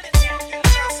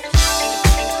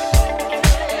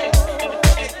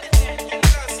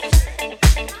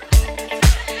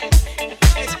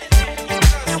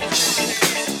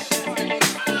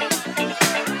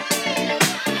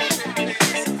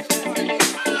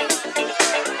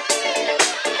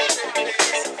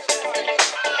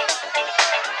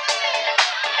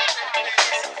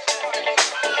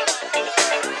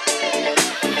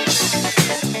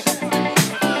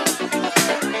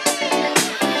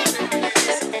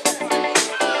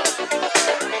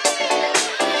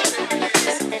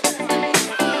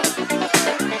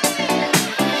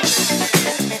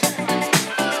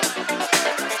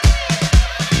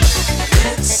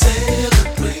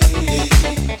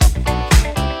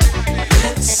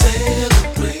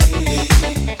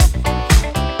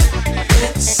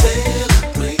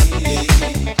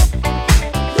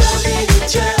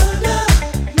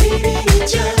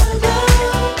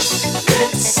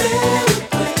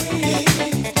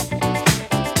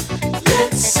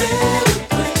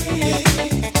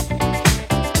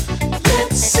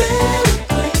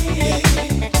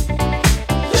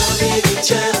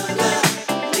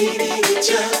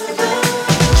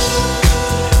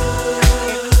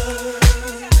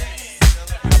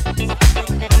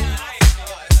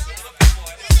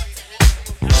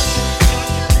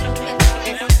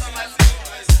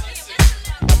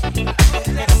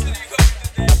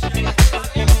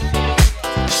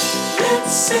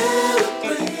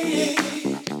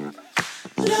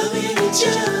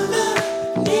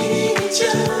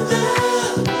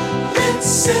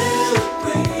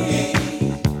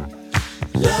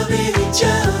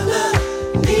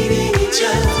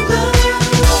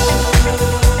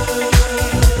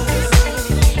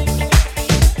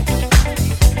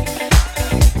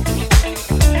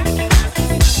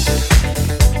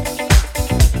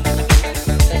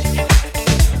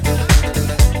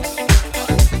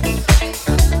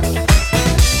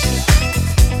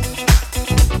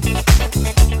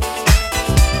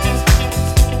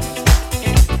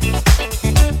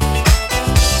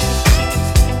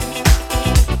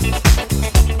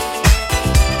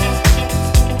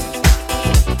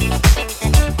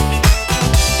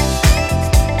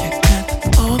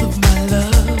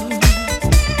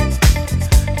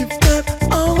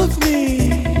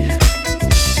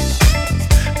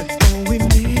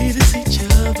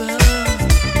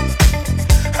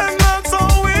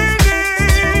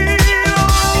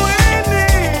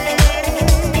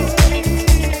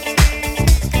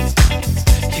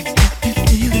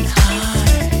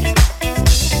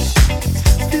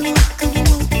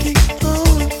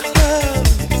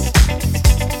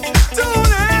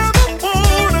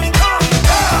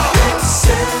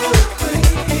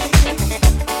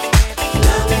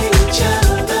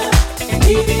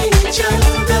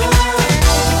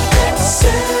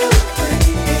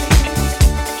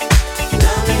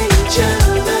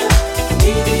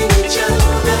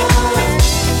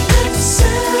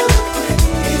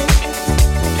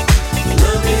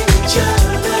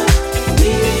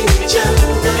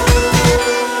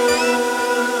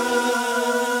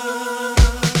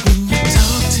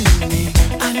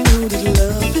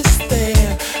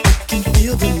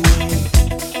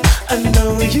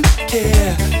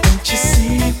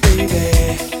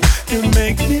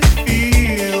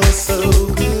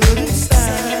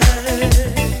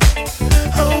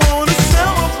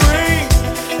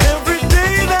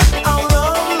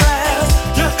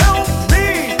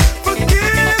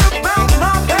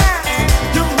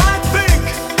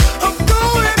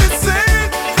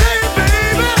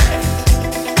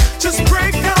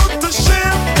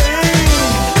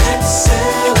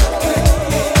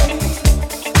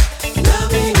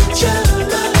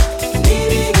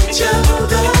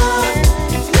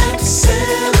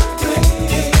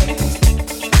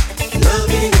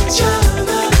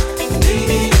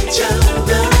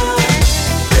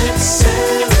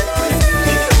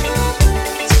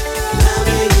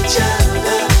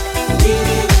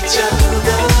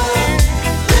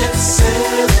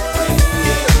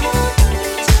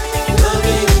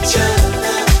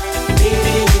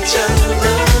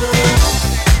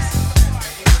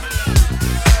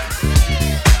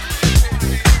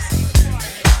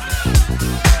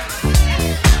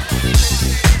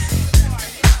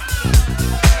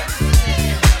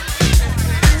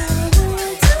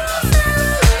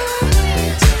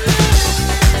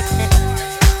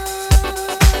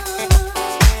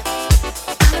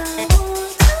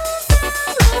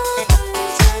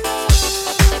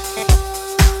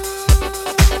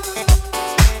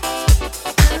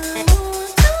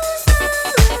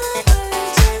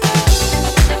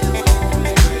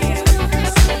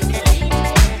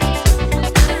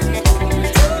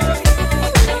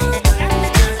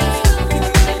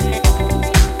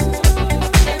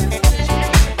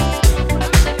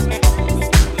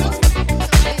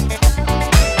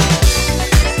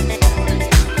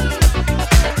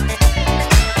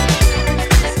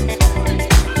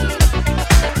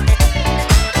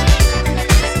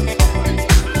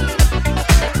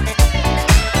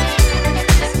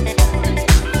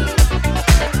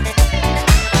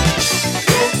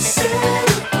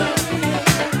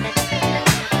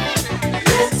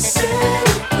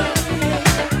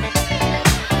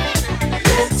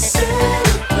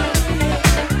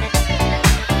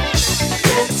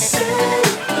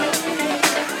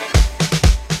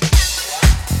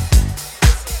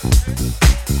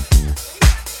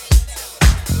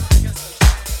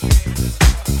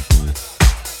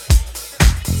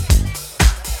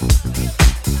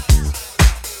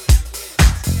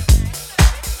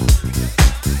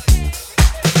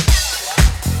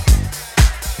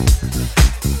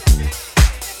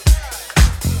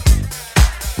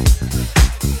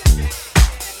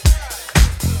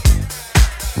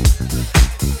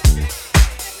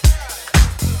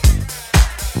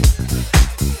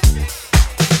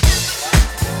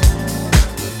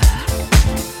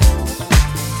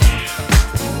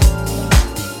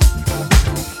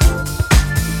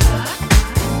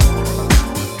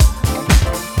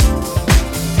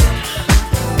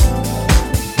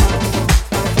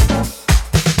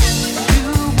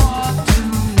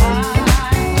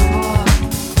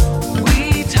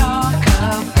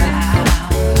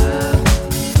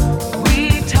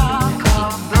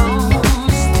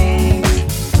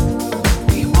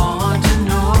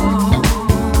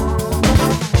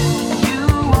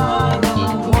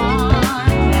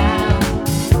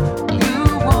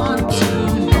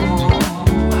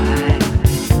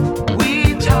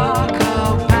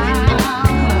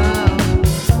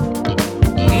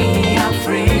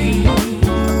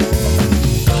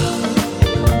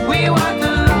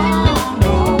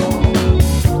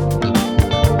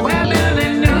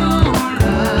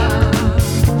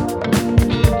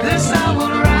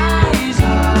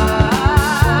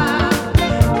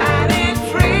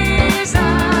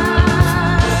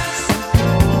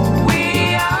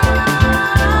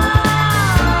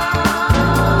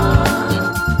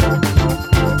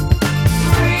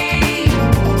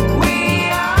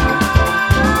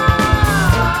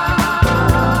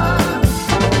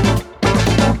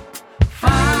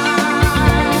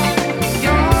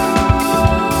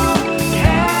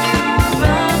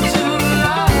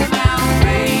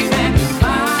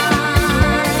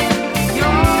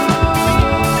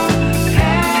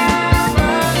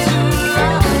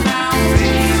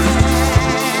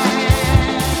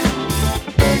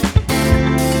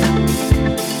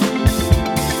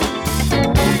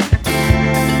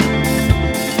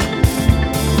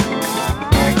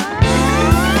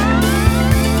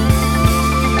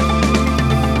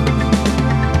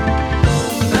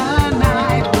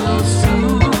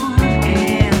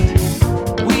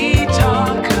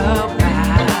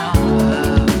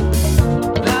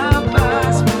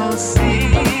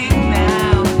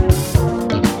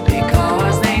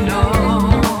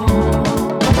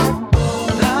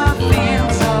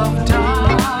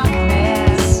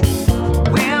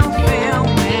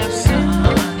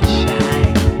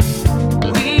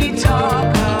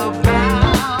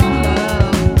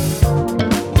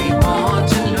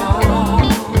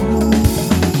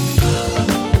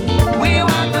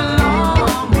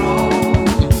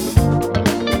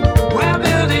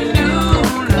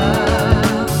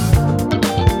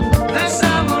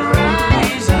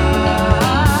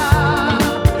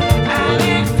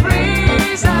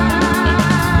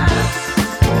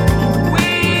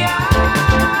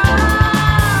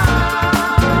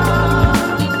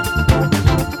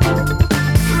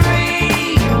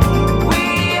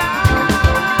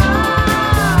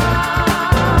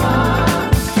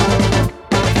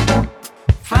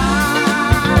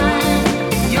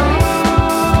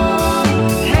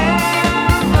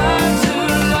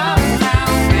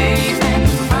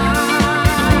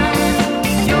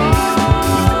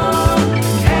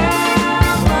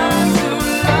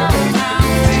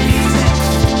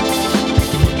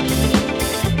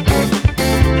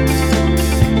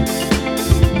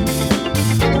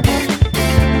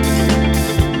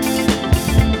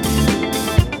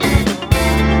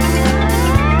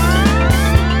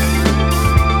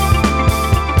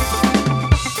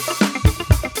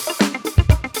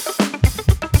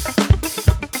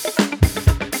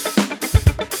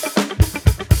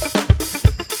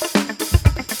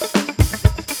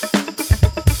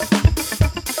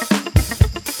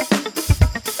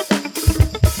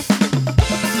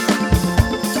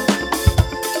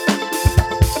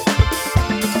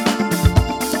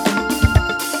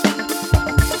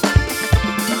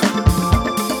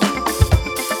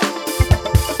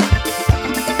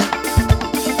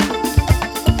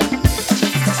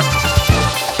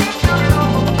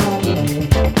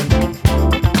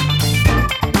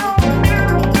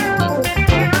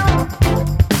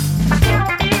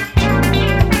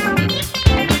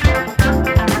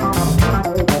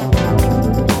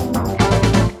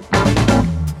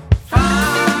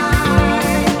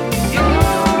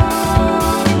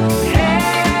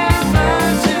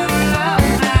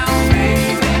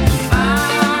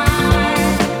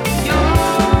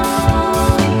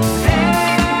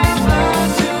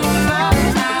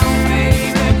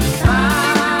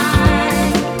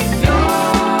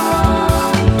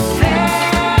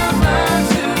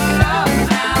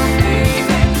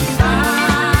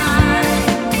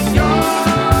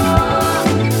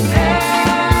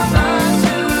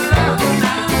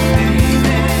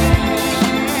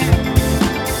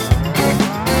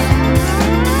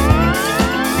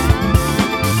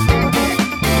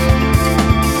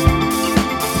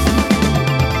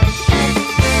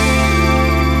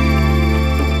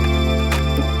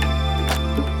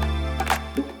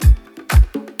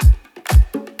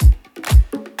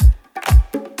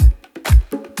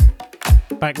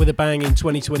 Back with a bang in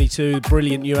 2022,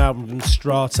 brilliant new album from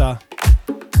Strata,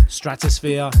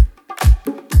 Stratosphere.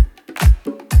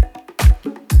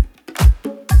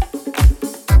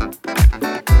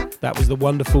 That was the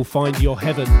wonderful Find Your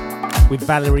Heaven with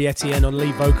Valerie Etienne on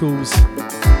lead vocals.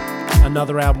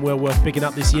 Another album well worth picking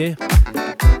up this year.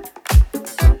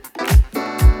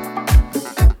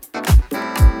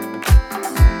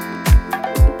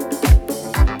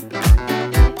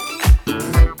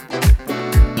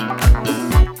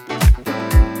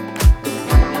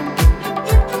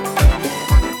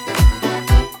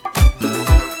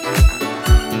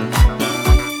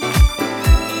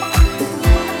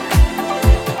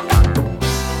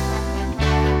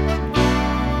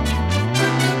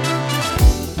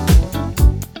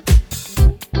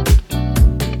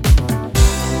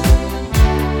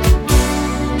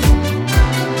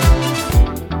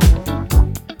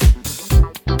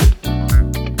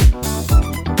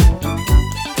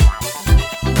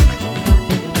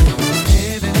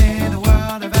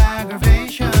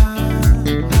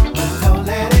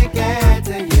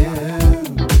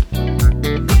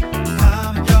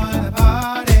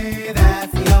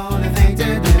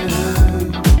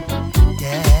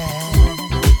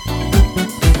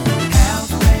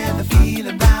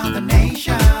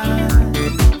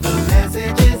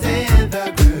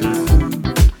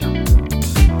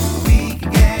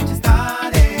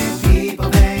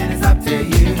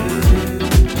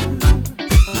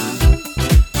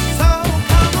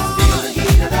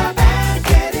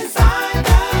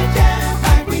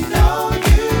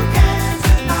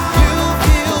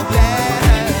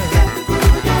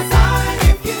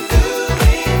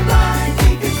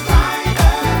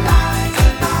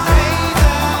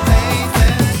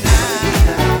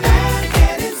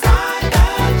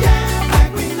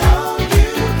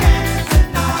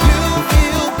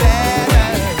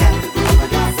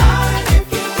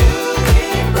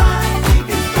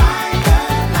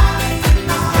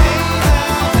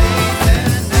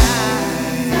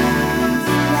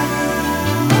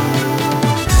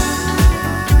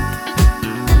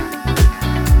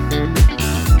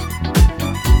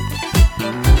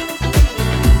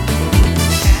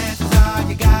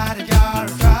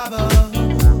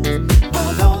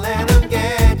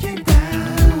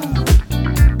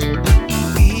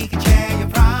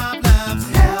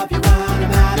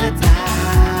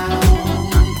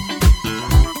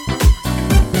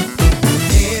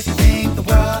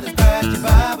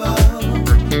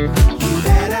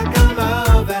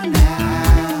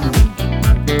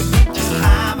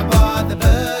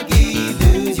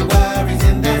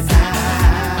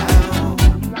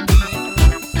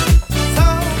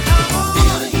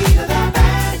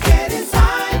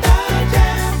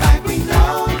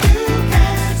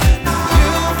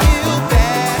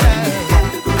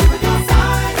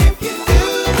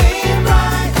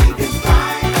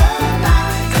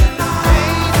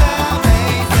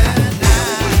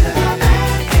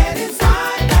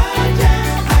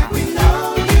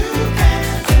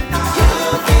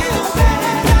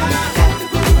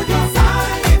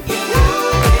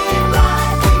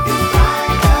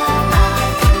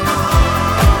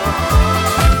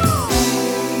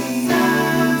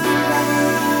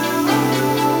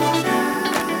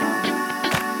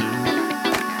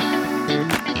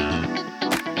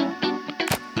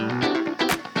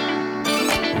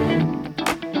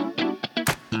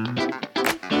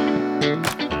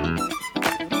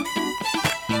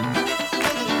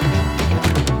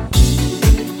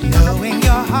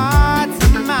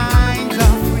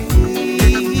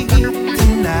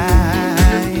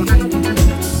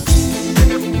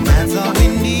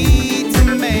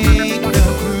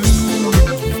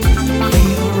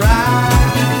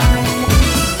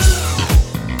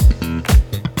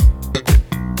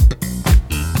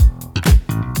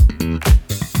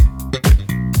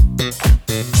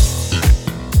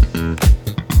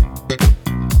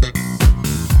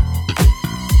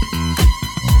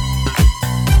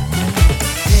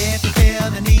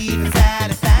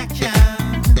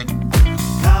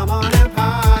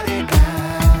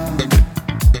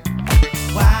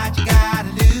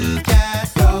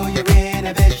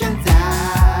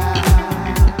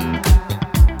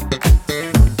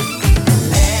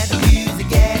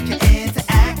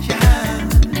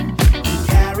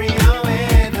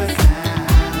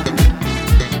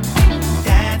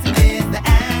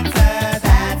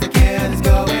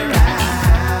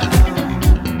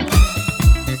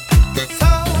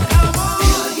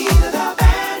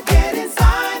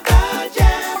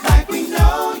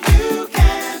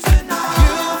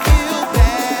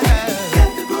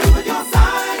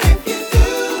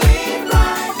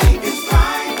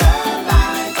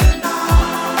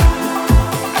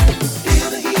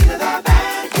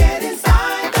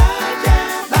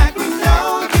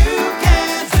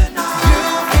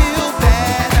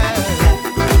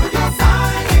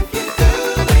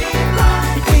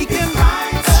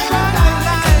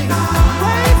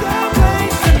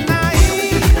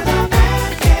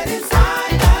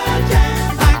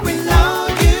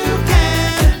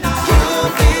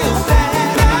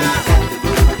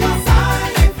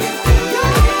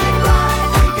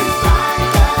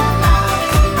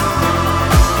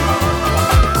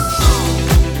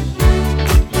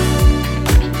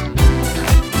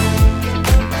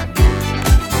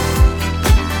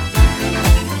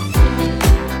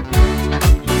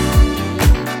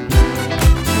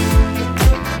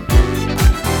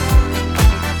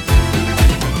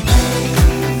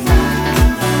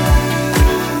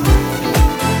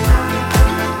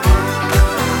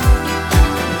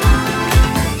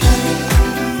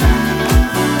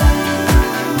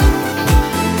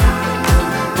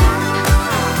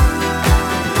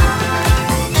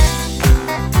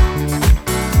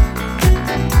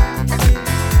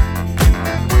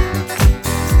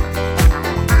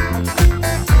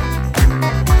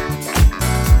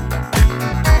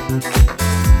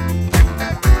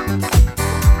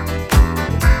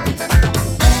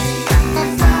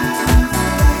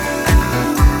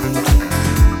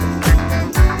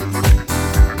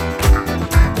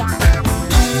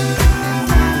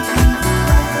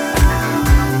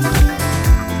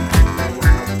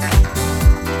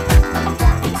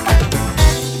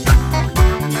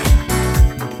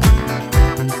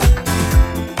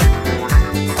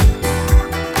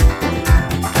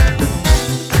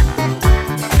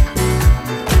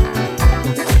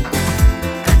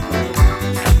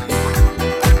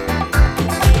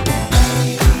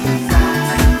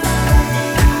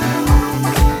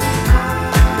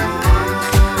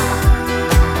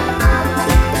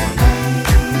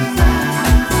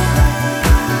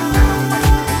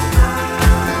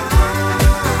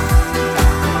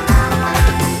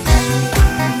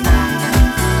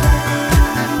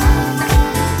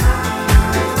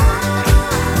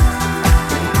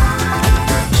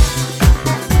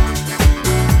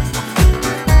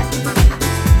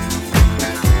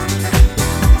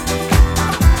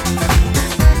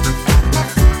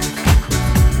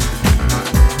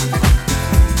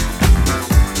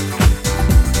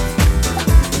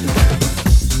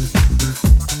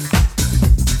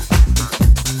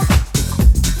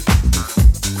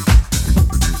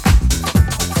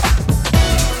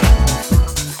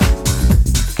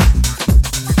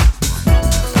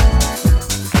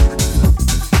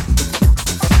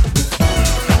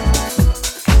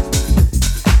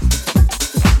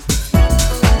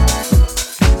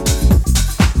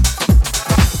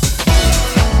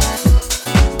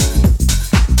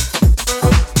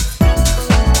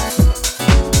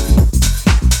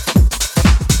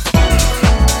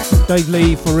 Dave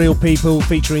Lee for Real People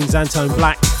featuring Xantone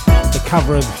Black, the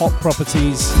cover of Hot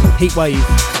Properties,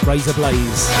 Heatwave, Razor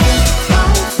Blaze.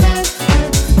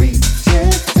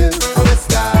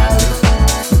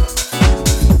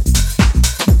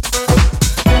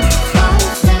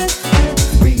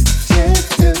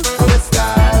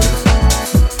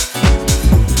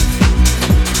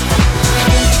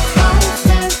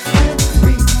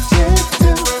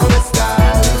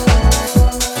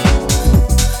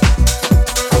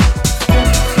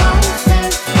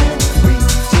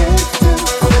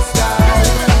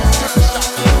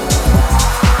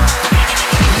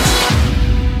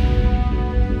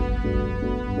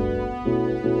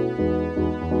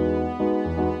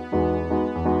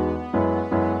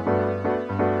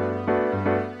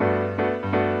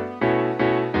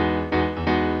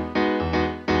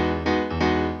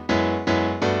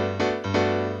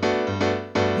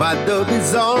 My love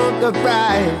is on the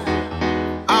rise.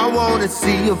 I wanna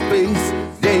see your face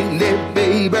daily,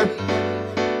 baby.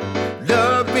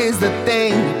 Love is the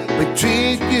thing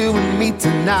between you and me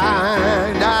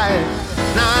tonight.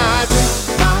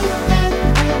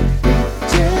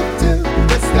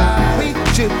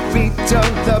 Reach your feet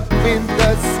up in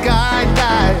the sky.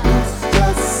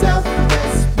 Yourself,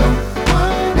 there's no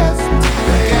one else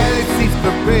today. Galaxies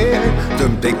prepared to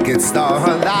make it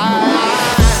starlight.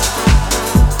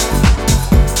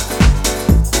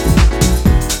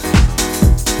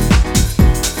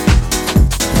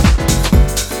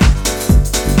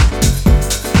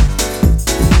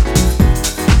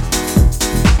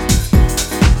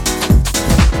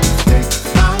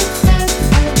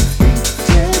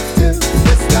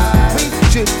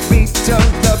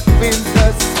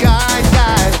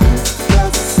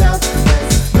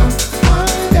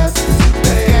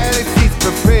 Galaxies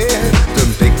prepared to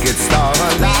make it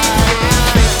start.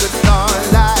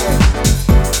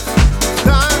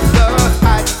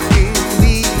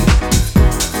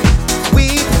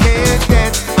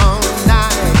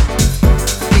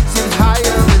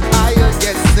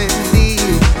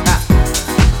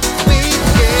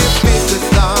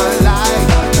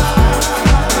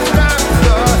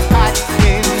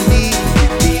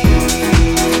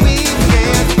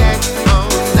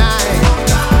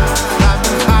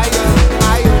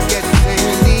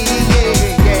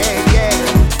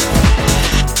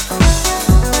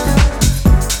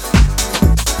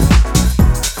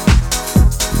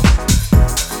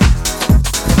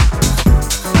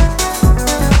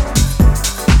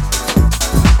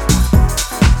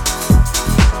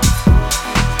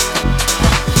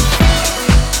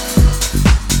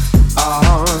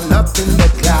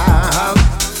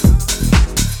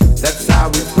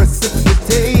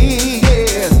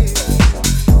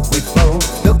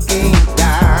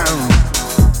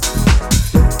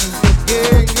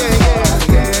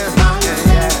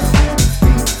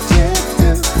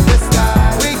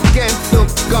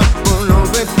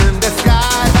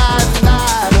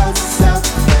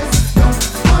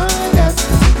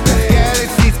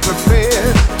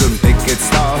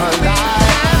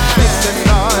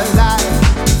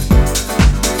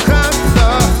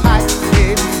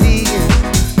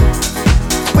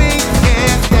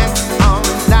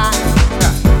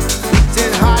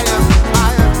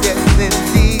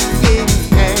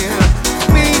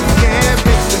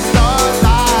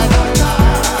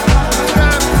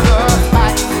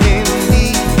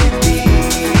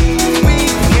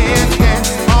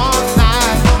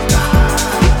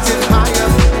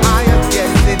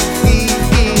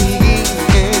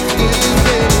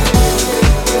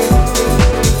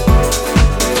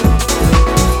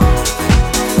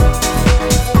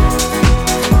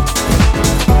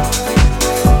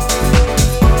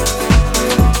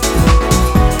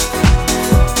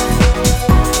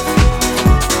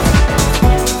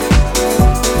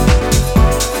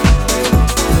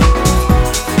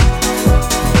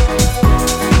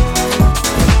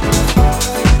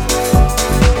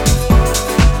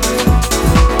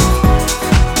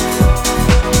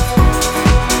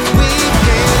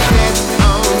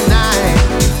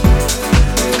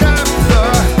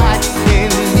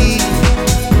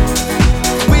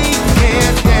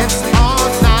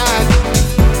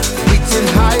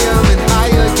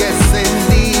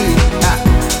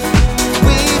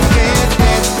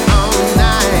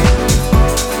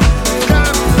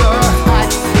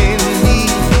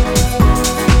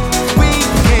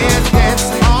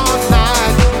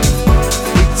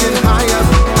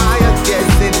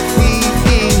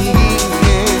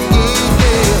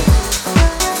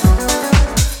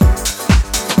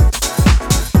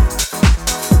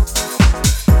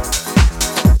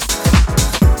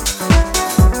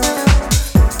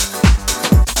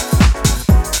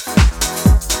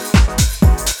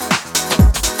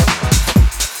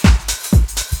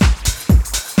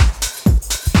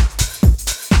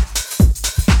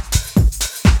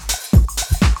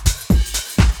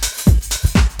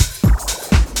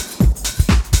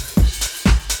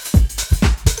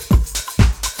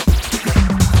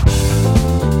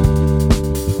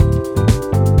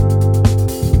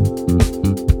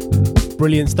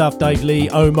 brilliant stuff. Dave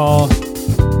Lee, Omar,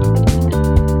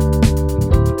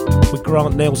 with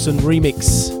Grant Nelson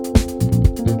remix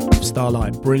of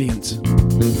Starlight. Brilliant.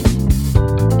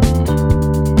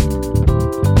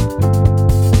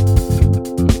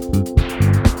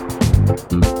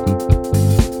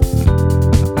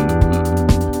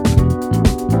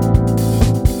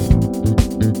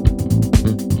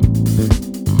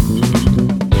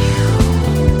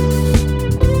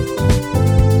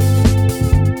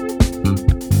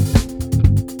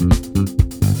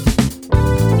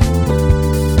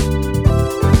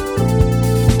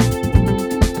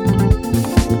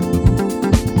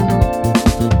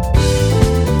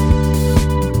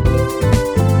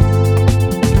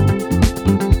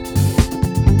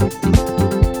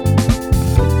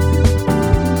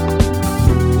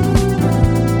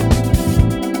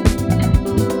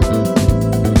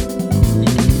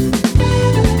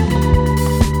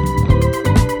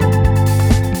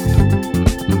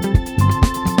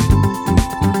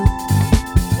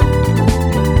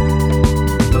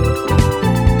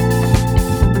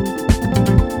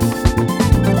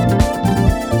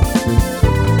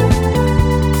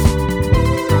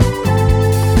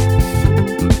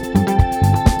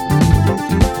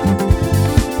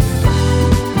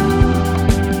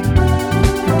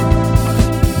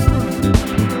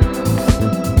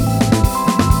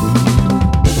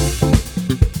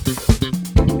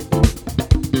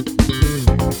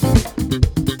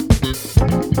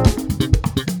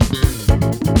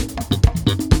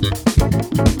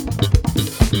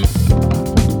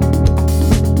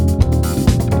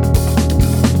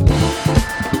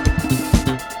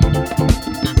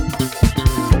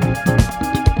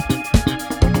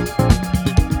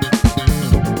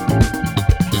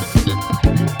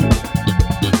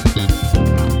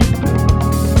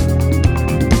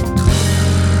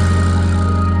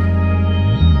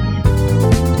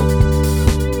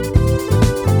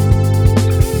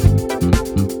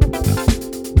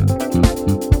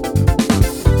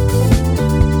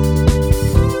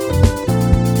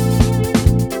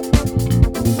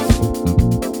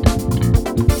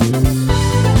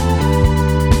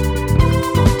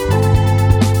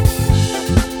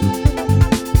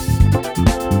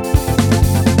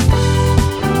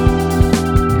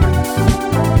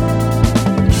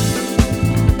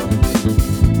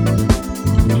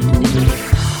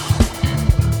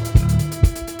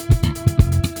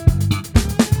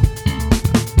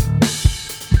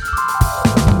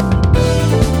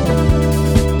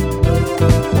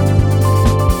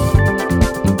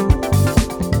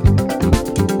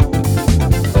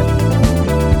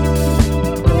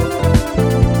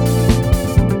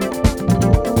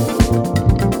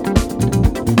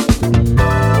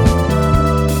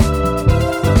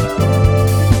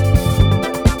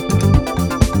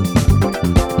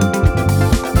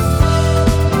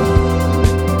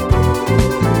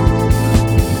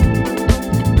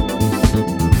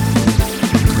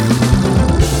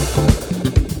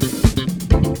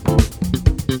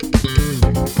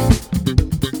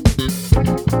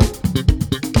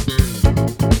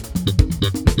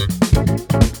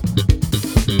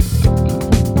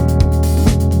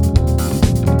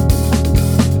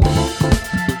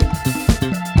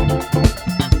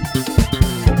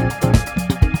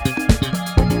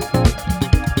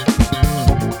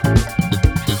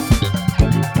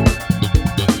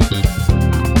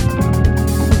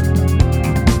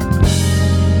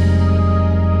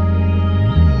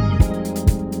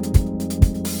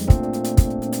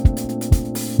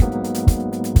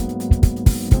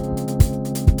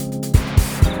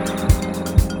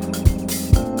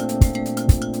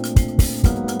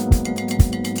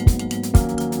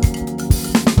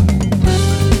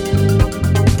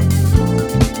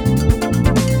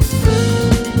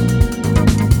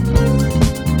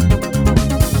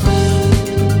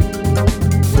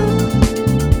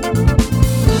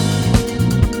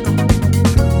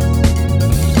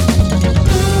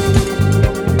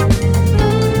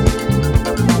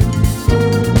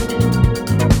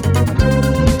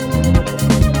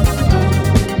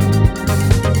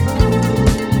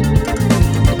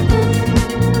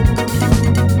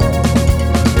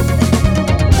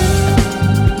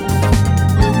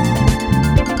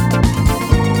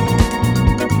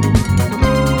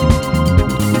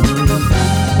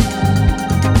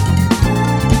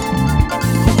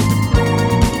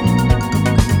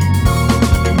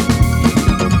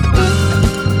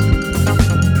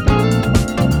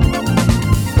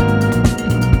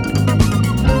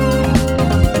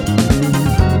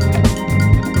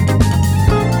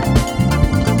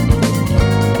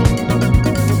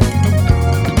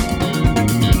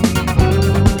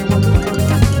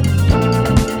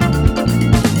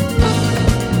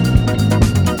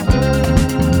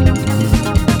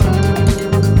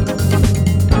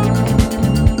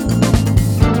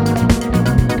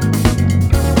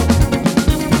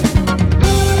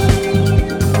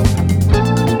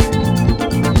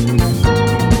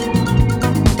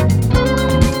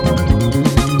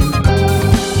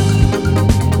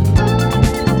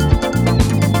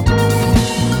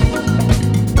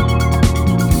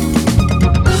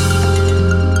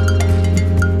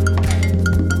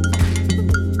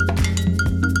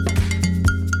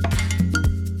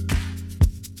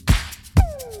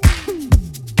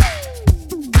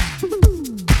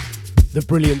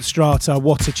 brilliant Strata.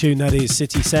 What a tune that is,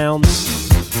 City Sounds.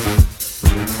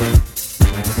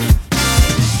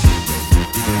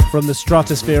 From the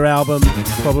Stratosphere album,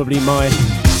 probably my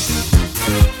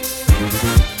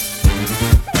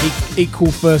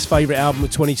equal first favourite album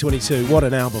of 2022. What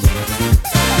an album.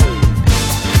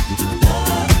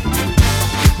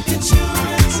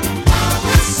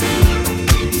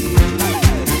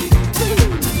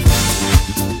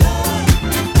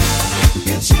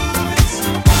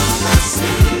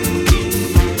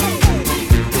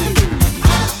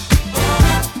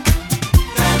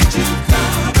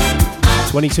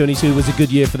 2022 was a good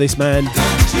year for this man.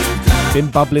 Been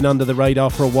bubbling under the radar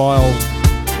for a while.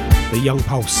 The Young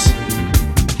Pulse.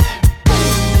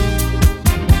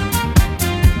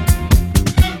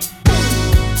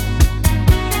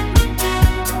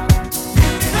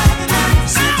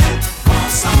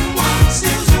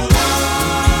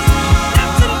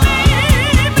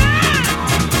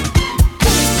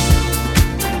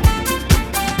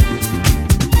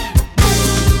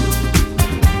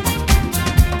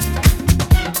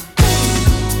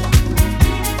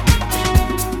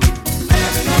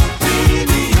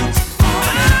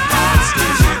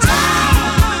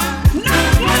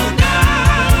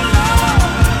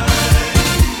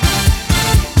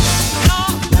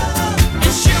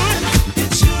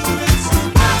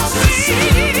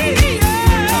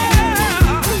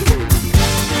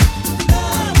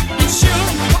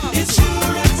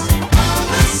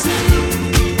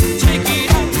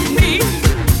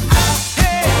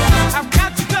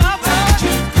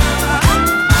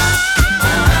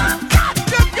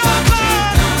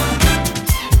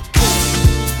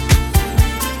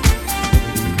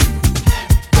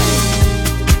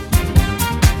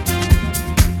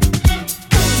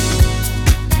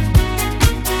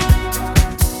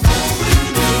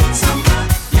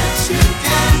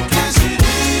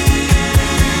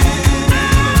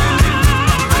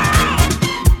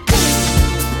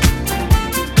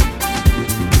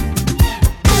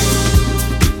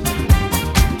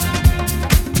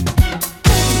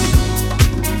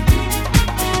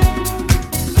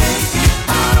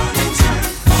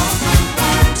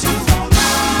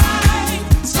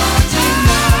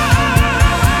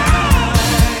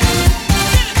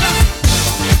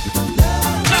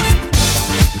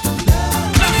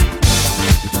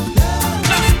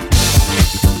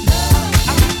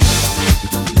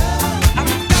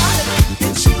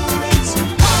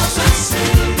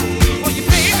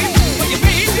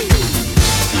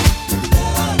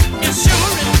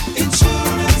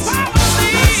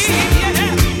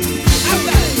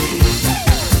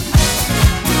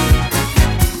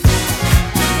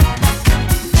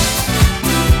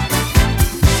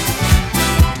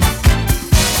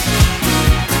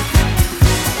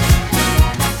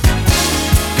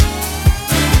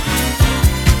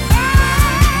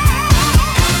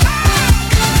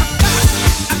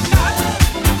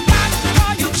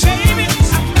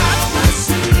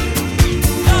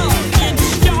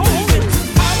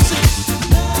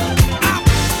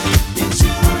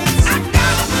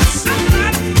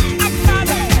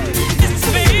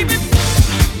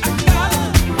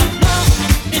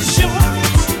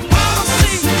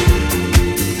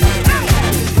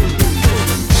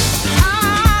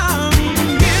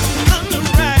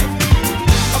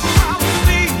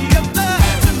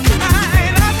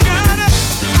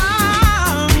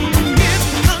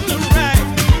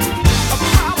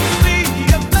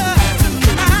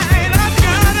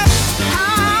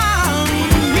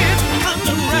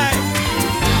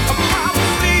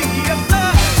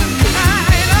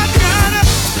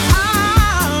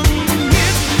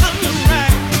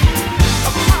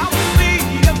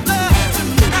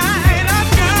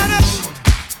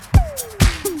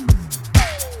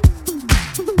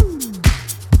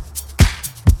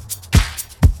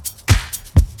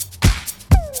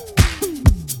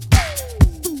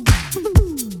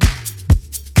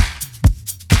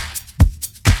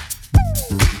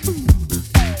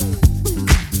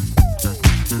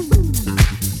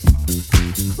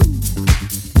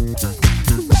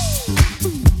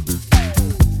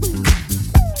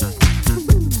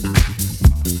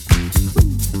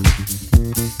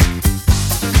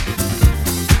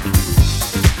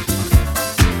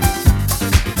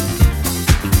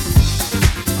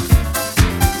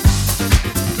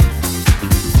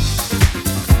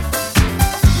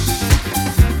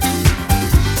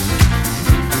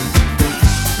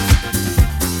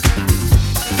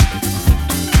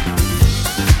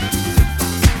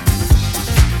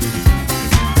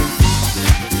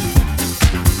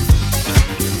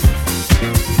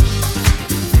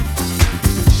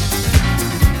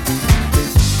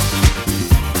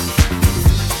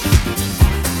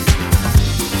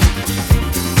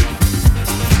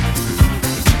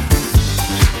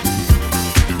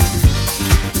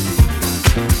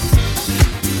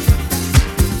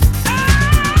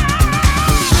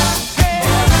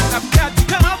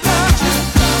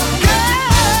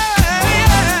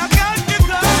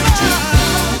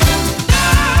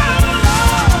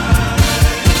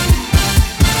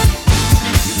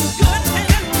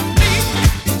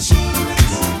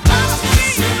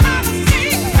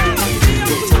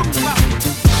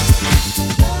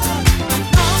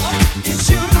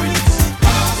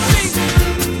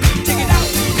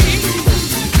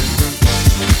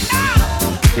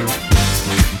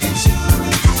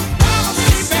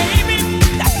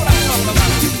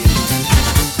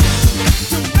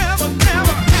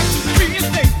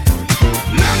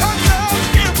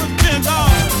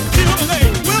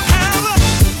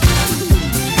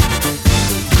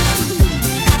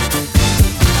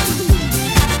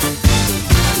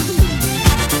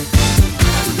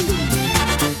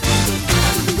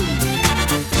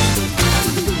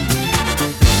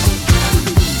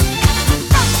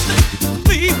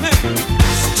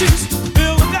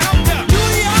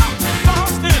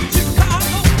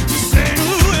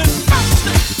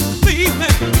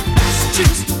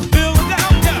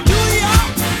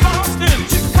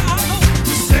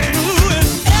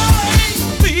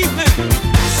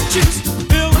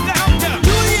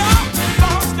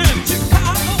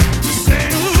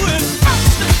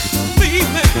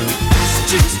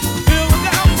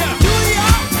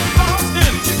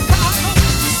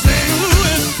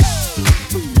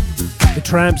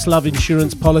 Tramps, Love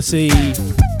Insurance Policy,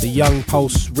 the Young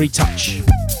Pulse retouch.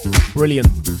 Brilliant.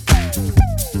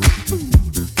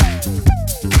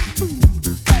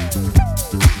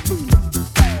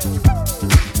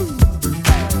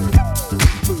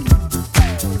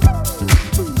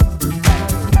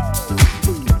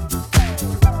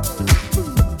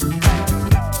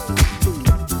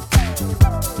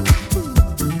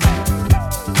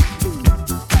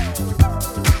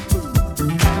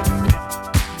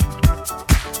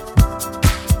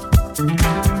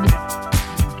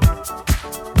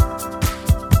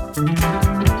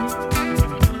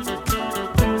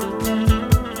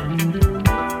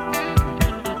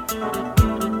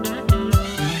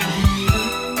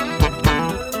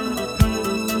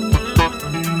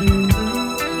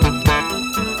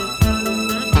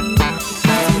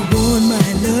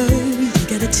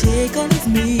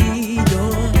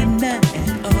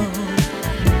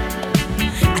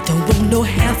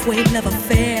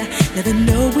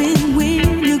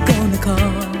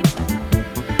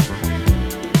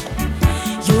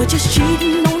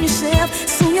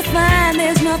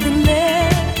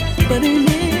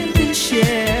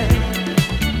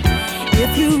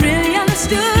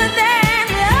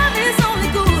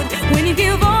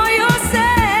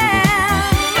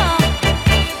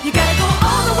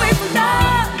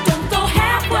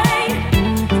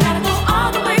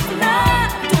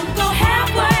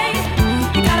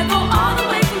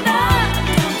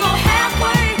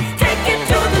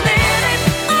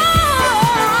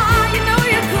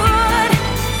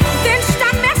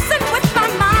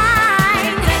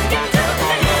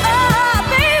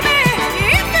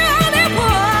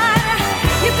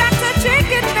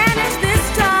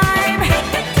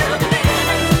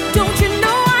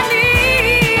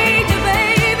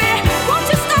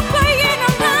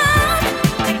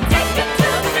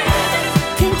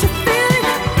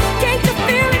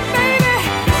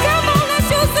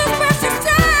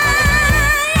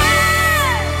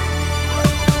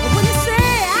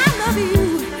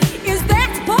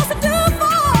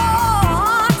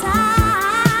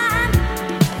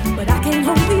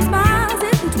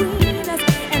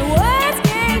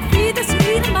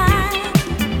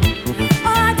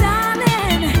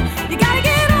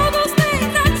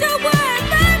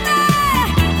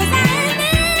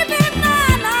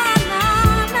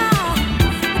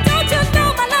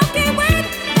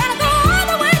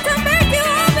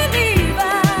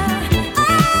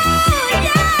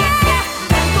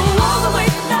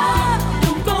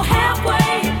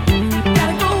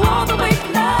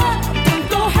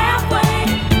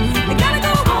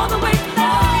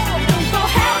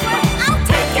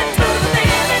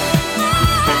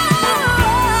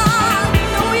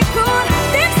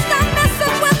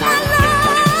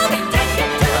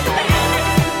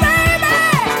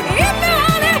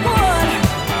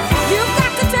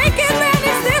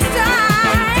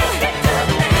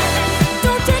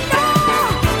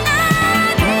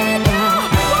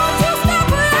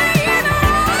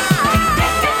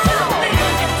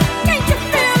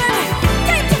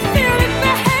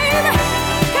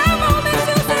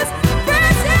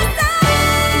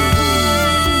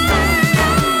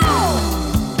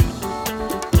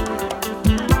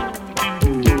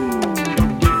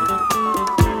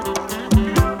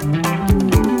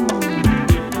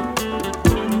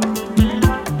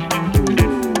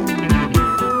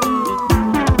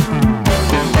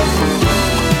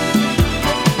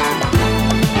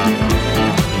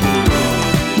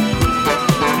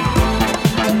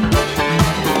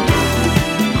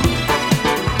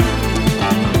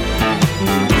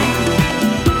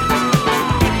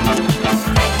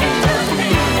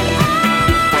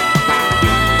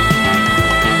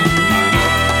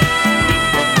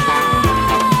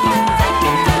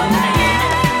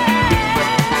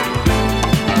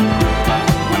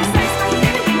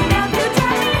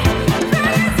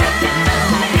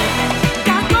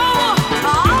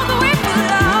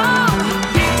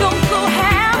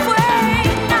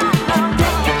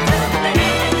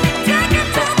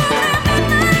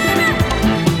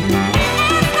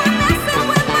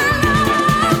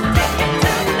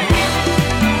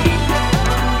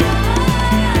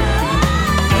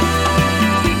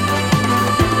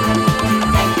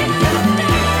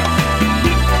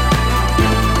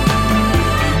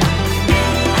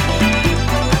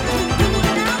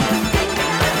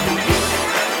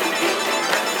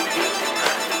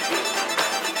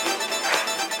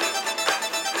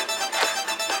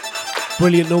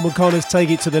 Brilliant, Norman Connors,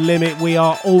 take it to the limit. We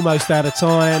are almost out of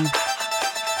time.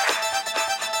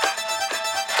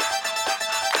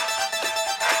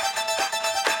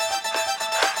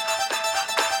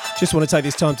 Just want to take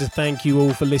this time to thank you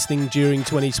all for listening during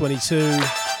 2022.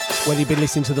 whether you've been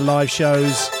listening to the live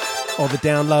shows or the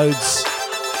downloads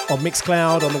on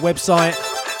Mixcloud, on the website.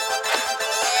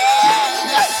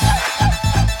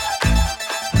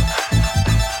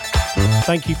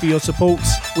 Thank you for your support.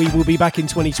 We will be back in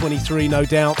 2023, no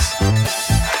doubt.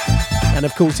 And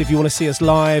of course, if you want to see us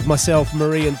live, myself,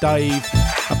 Marie and Dave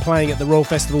are playing at the Royal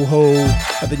Festival Hall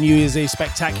at the New Year's Eve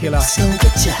Spectacular.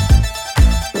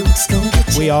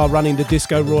 We are running the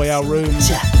Disco Royale room,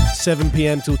 7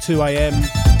 p.m. till 2 a.m.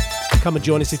 Come and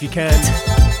join us if you can.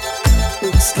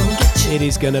 It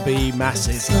is going to be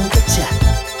massive.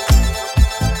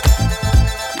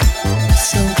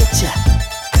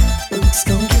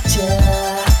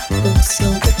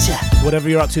 Whatever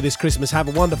you're up to this Christmas, have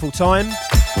a wonderful time.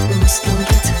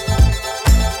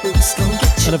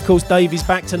 And of course, Dave is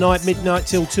back tonight, midnight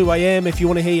till 2 a.m. if you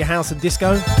want to hear your house and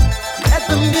disco.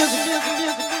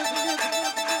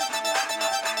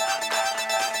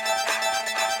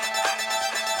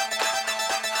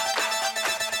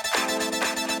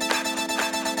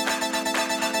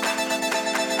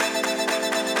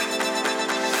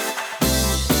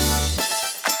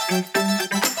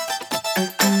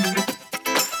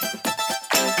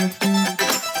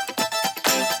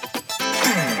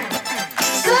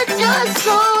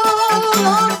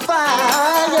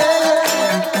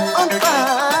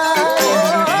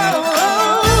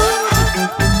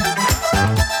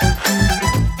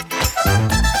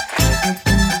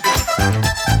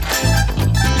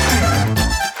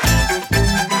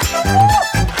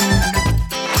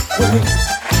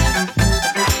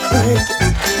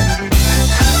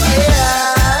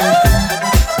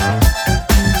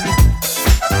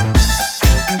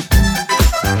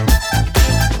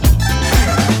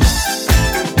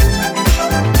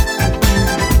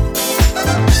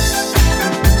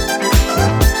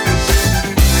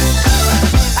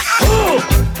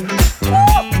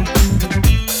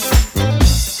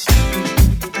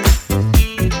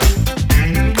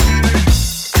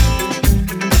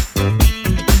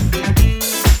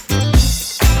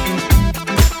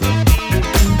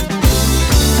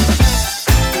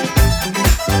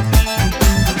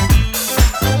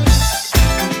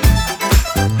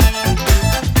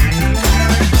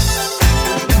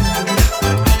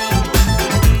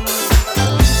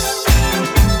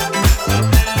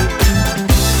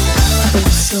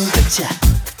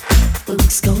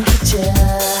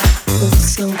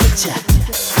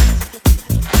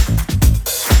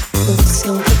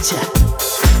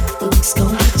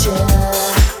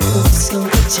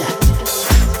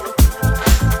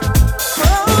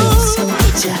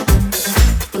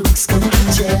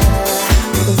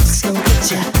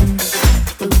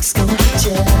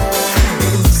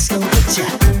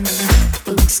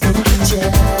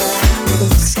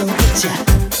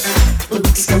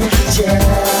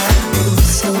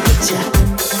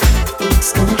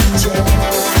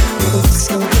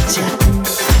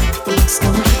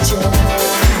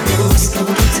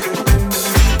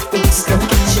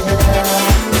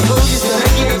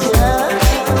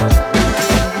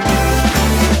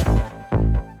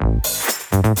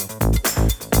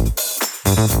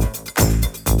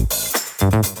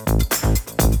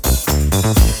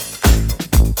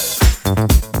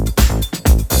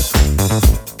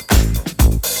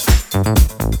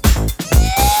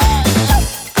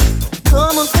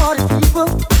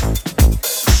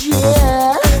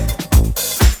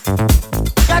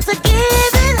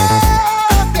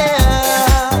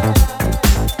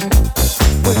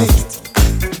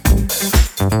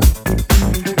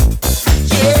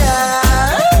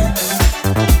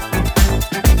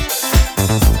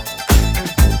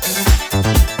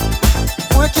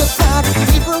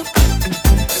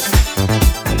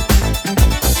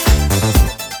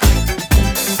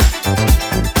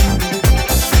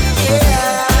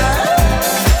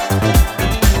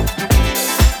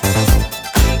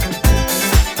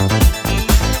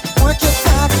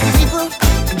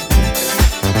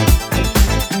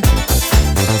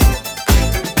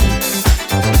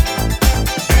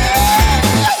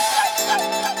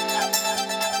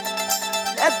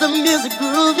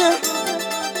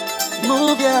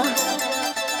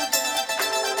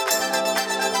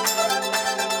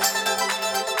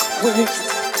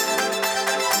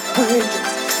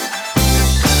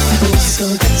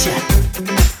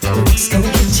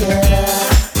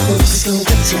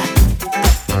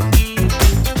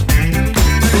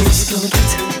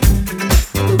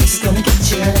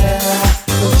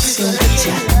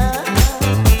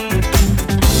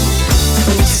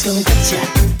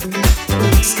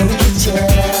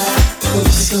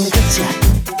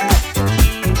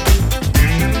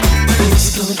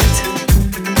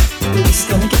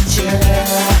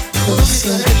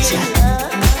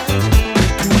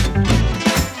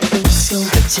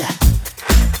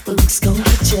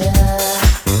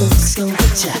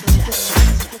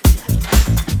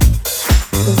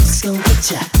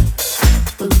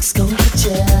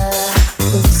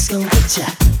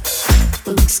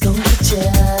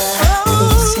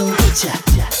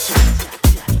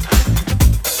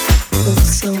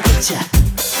 get ya.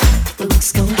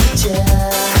 Boogie's gonna get ya.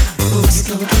 Boogie's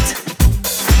gonna get ya.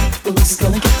 Boogie's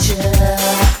gonna get ya.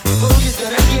 Boogie's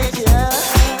gonna get ya.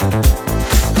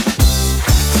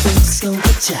 Boogie's gonna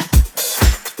get ya.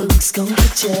 Boogie's gonna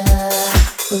get ya.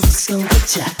 Boogie's gonna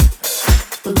get ya.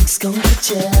 Boogie's gonna get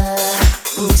ya.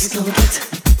 Boogie's gonna get.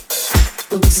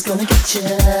 Boogie's gonna get ya.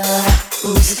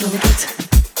 Boogie's gonna get.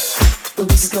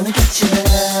 Boogie's gonna get ya.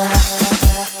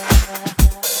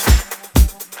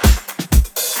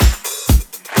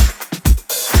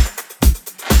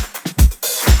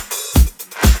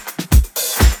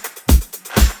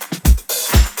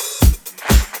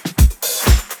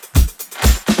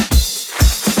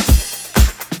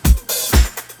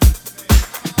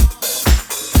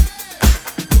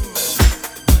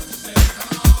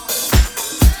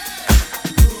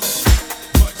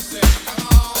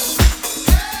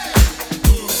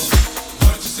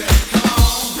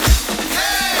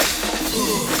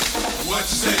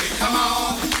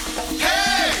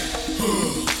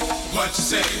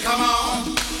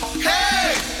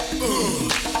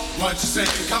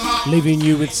 Leaving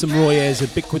you with some Roy Ayers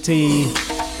Ubiquity.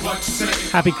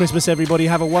 Happy Christmas, everybody.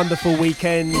 Have a wonderful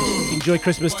weekend. Enjoy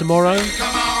Christmas tomorrow.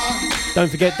 Don't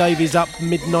forget, Davey's up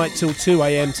midnight till 2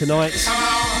 a.m. tonight.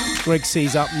 Greg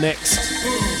C's up next.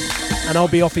 And I'll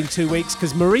be off in 2 weeks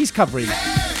because Marie's covering.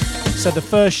 So the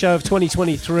first show of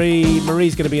 2023,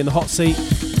 Marie's going to be in the hot seat.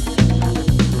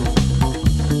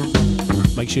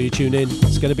 Make sure you tune in.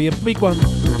 It's going to be a big one.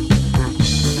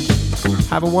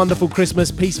 Have a wonderful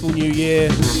Christmas, peaceful New Year.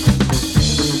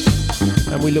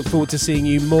 And we look forward to seeing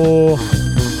you more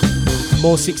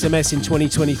 6MS in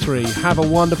 2023. Have a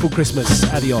wonderful Christmas.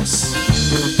 Adios.